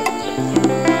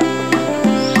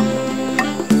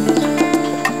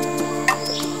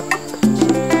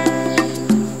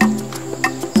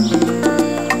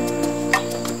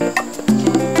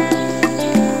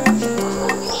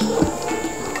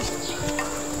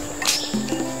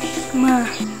 Ma,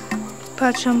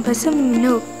 Patron, person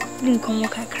no, Lincoln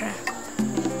Kakra.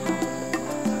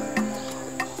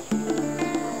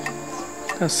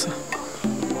 Yes,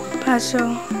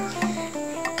 Patron,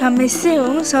 come say,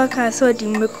 on so castle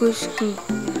in Mako school.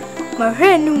 My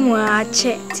friend, no more, I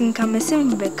checked in come say,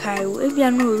 Bekai, if you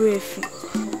are no refi.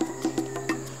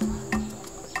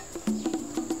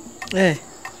 Eh,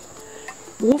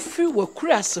 Woofy were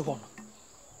crass one.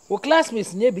 Wo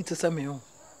classmates near be to some.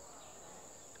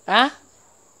 Ah?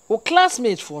 O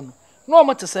classmate phone. No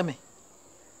matter to me.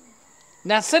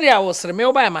 Na seri I was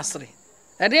remember by mastery.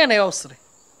 A DNA osri.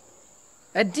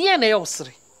 A DNA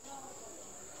osri.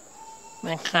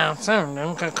 Man can't sound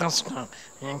uncle Cascan.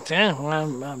 And 10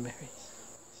 mammy.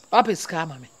 Up is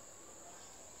mammy.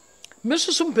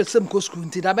 Mrs. Sumpet go school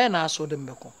until I ben asked them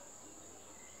beko.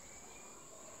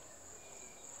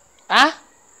 Ah?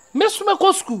 Miss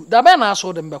Mako school, the ben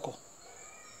asked them beko.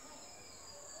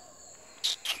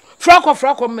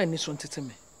 Frako men is wanted to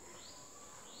me.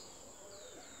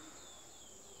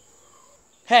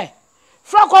 Hey,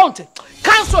 Frako,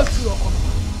 cancel free walk.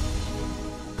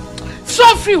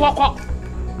 So free walk up.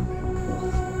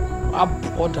 I'm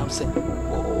what I'm saying.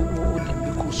 Oh, the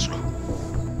Miko school.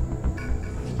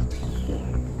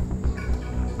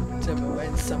 Tell me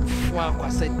when some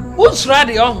Frako said, who's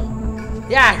ready on?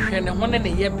 Yeah, and the one in the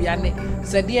year behind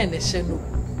said, the end is no.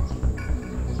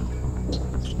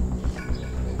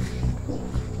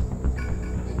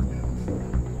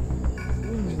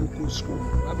 School,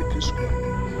 barbecue school.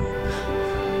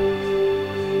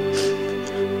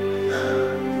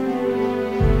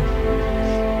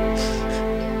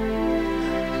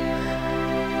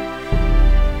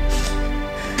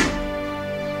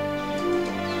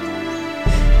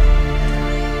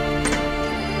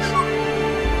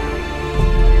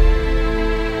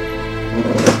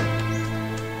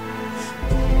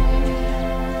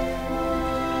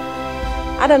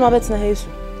 I don't know about Jesus.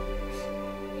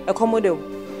 A commodore.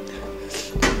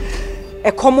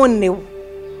 A common new.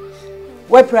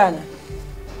 Where prana?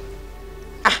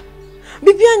 Ah,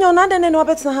 Bibian, you're not an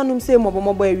Roberts and Hanum say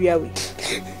mobile area.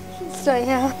 So,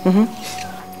 yeah.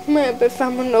 My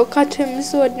family no catch him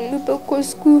so at the Mippo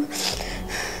school.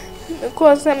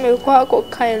 Because I'm a quack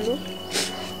Cairo.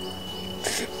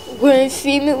 When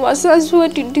female was as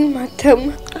what to do,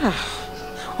 madam.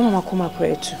 Ah, oh, Mama, come up,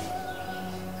 pray to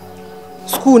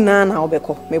school now,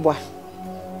 Beko, me boy.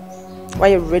 Why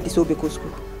you ready so because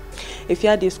school? If you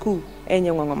had the school, any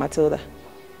young one, Matilda.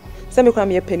 Some come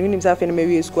here, pen when himself in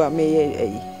Mary school,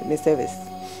 may service.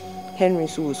 Henry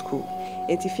Sue school.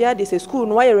 And if you had this school,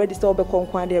 why you ready to obey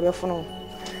Conquan there for no?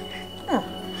 Ah,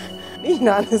 me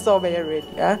not so very ready,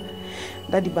 ah.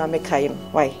 Daddy ba me kaim.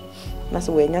 Why? That's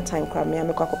the way in your time, crab me, I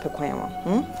make up a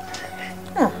quam.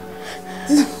 Ah,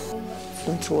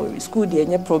 don't worry, school, dear,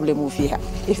 no problem with you.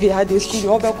 If you had the school, you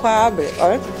over quab,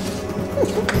 alright?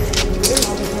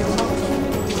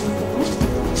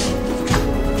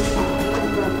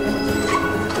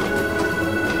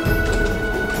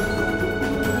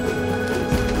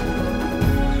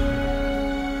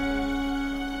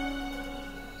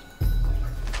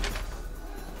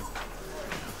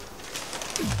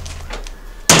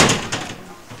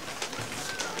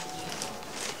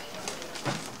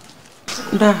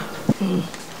 Da.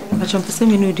 Acham pese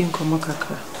me no din komo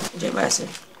kakra. Je base.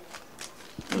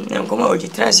 Na komo oji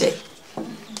trase.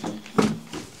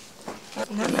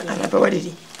 Na pa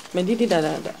wadi. Me didi da.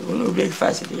 No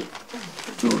breakfast di.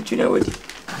 Tu na wadi.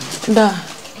 Da.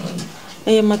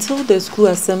 Matilda school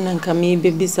asem na nka me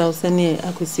baby house ne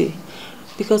akose.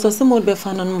 Because asem old be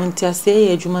fan on montia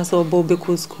say adwuma se obo be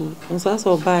ko school. Nso asa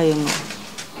oba ye no.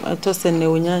 Atose ne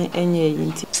onya enye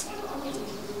yinti.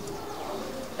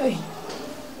 Hey.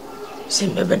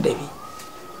 Simba Baby.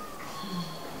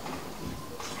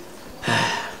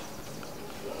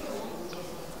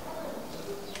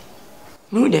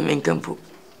 No, them in campo.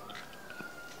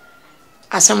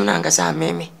 Asam Nangasa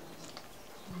meme.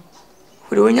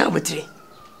 Who do we know about three?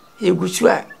 You go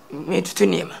to me to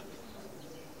Tunima.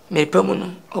 Me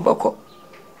permanent obako.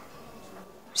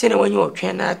 Send when you are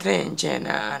trained at train,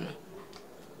 Jana.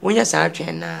 When you are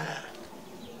trained,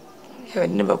 you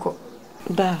never go.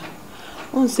 Da.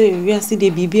 On say we are see the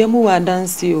baby mu wa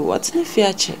dance you. What's ne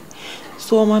fiache?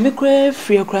 So mama cry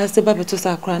free across the baby to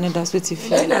sakra and that's what if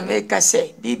na make us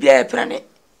say bibia e prane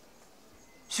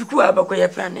suku abakoye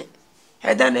prane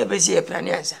heda na besi e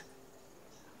prane ansa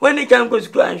when you can go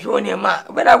school and show ne ma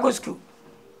but I go school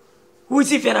who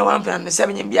see fe na one prane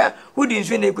 7 bia who din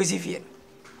so na ekosi fe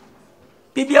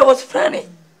bibia was prane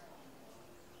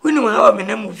who no ha o me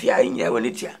na mu fi a nya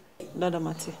woni tua dada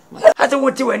mate ata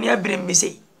woti wani abrem me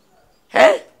sei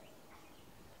eh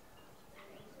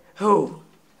ho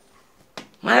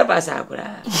my basa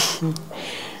akura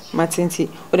Matinti,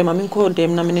 o de mami ko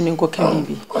dem na menene nko ka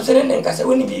bibi. Ko sere ne nka se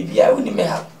woni bibia woni me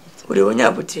ha. O de onya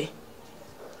abotre.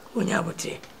 Onya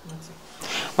abotre.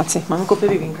 Mati, mami ko pe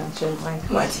bibi nka chen mai.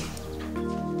 Mati.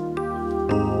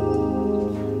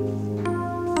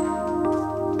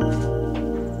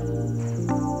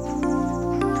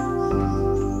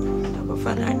 Tabo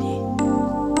fanani.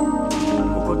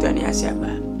 Ko tani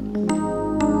asiaba.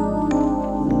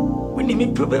 Woni mi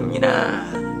problem nyina.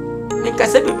 Ne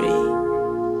kasa bebre.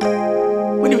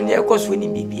 When you near course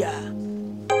winning Bibia,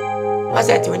 was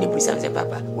that when you put some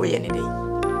papa, we any day?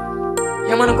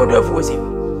 You want to go to force him.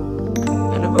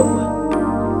 And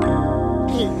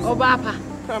oh, Papa,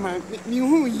 come on,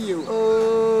 you you.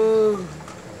 Oh,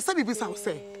 some people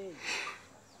say,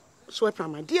 so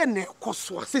my dear neck,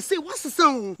 course was say, what's the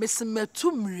song? Miss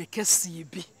Metumri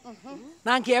Cassibi.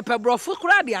 Nanky a pebrofu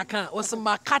cradi Akan was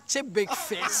my catch a big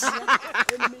face.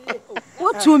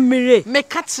 What to me? Me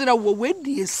catch it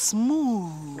away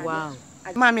smooth. Wow.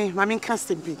 Mammy can't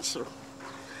stay picture.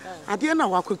 I didn't know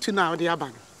what could to now the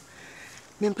aban.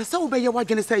 Mempesa obey your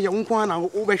wagon say your one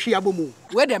over she abomu.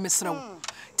 Where there, Miss Row?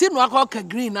 Tin walk a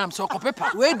green arms or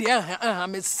pepper. Where dear,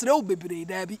 Miss Row baby,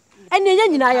 Debbie. And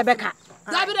then I Becca.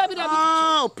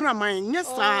 Oh, Pramine, yes,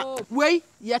 sir. Way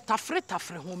yet a fret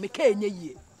after whom me can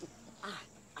ye.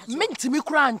 Mint me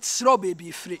grant slow baby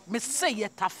free. Miss say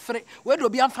yet a fret. Where do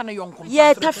be unfunny young?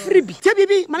 Yet a freebie.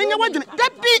 Baby, my wagon.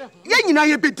 That be, yen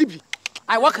I baby.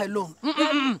 I walk alone.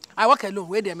 I walk alone.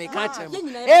 Where they make catch him.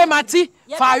 Eh, Matty,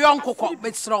 fire young cocoa,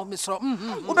 Miss Row, Miss Row.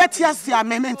 Ubetias, ya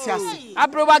mementias. I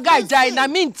broke a guy die, na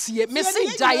mint ye,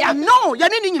 Missy Jaya. No, you're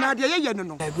in idea,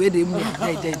 no. Where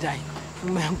they die.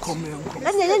 Man, come here.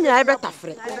 And then I bet a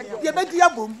fret. You bet your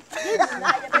boom.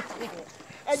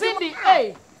 Cindy,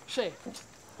 hey, she.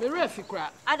 The refi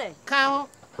crap. Ade. Can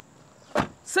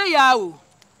say yawo.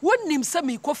 Wouldn't him send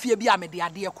me coffee be a media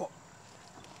dear co.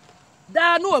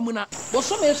 Da no amuna. But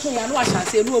some may say I know I shall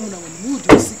say no amuna when you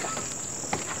do sick.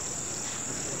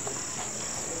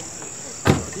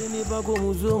 Dini bago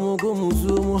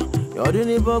muzumo.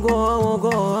 Yodini bago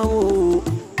go.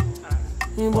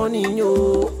 Boninho.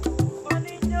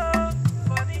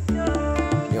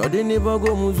 Yodini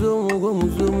bago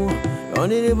muzumo.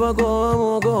 Yodini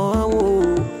bago go.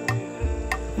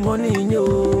 Boninho.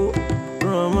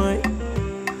 Ramai.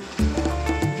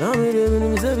 Na me de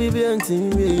say bibi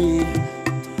antimi.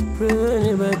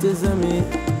 Preveni betesami.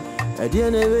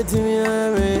 Adiane betimi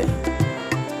ame.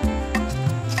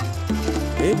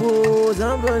 Ebo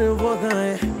zambani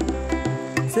vokai.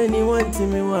 Say ni want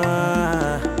me wa.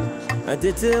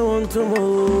 Atete want to mo.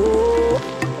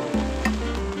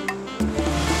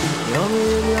 Yummy,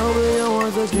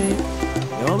 want to drink.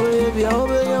 Yummy,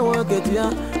 want to get ya.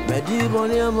 MADI,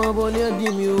 BONI,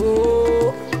 dimio.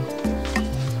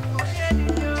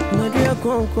 MADI,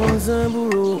 con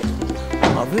Zamburo. I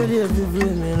really have to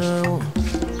bring me now.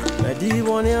 MADI,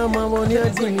 BONI,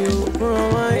 dimio.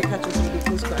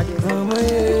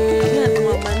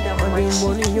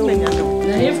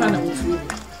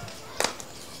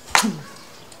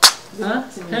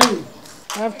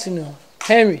 Afternoon.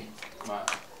 Henry.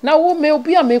 Now what may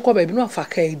be a make up baby no fa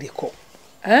kai de ko.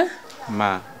 Eh?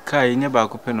 Ma, kai nya ba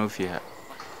ko pe no fi ha.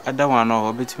 Ada wan no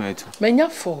obetime tu. Menya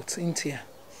fault intia.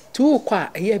 Tu kwa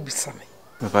eye bisame.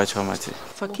 Me ba chomate.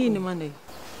 Fakini mane.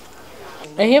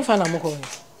 Ehia fa na mo ko.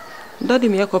 Daddy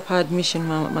me yakọ admission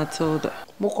Matilda.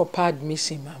 Mo ko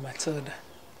admission Matilda.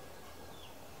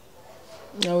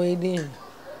 Na we din.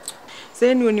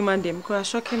 Say no ni man dem ko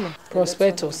shock me.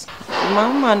 Prospectus.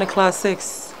 Mama na class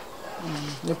 6.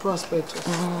 The prospectus.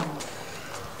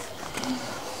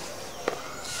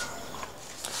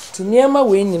 Tinyama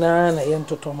we nyina na ye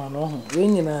ntoto ma no ho. We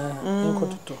nyina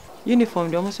nkototo.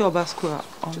 Uniform dem say oba school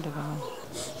on the van.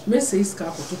 Me say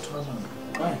scarf to na.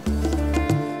 Why?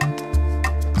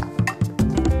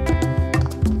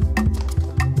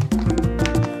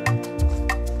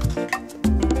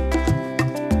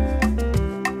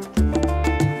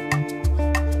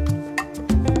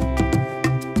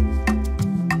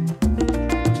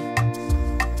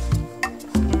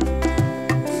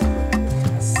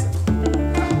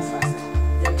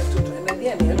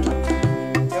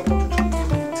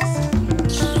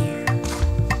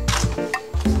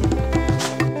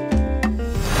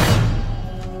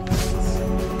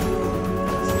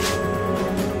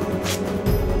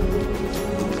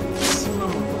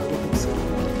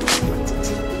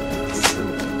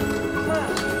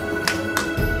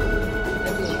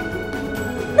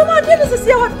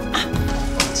 see what?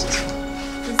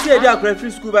 See, I are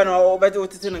free school by now, but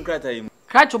what is in Crata?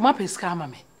 Cry to my pesca,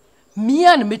 mammy. Me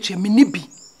and Mitch, Minibi,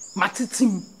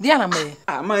 Matitim, the anime.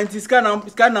 Ah, my auntie scan on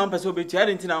Pasobit, I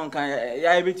didn't know,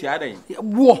 I bet you had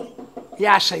war.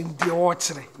 Yasha in the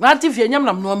water. Not if you're yam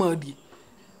normal.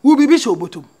 Who be Bishop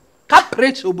Bottom?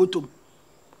 Caprate or Bottom.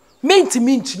 Minty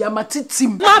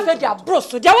Yamatitim. Marvel, ya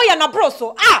broso, Jawayana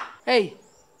broso. Ah! Hey,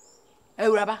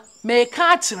 Rabba, may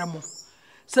catch them.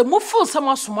 So, more full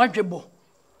summer smartable.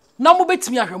 No more bet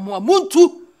me a more.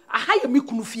 Muntu, a higher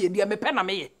Mikunufi, dear me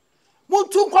pename.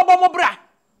 Muntu Quabamobra.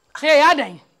 Hey,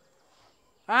 Ading.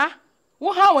 Ah?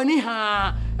 What how any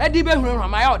ha? Eddie Behram,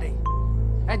 my outing.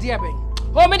 Eddie Abbey.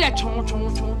 Oh, me that chong.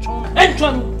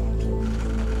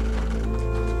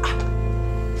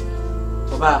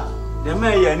 Papa, the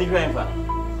mayor, any grandpa.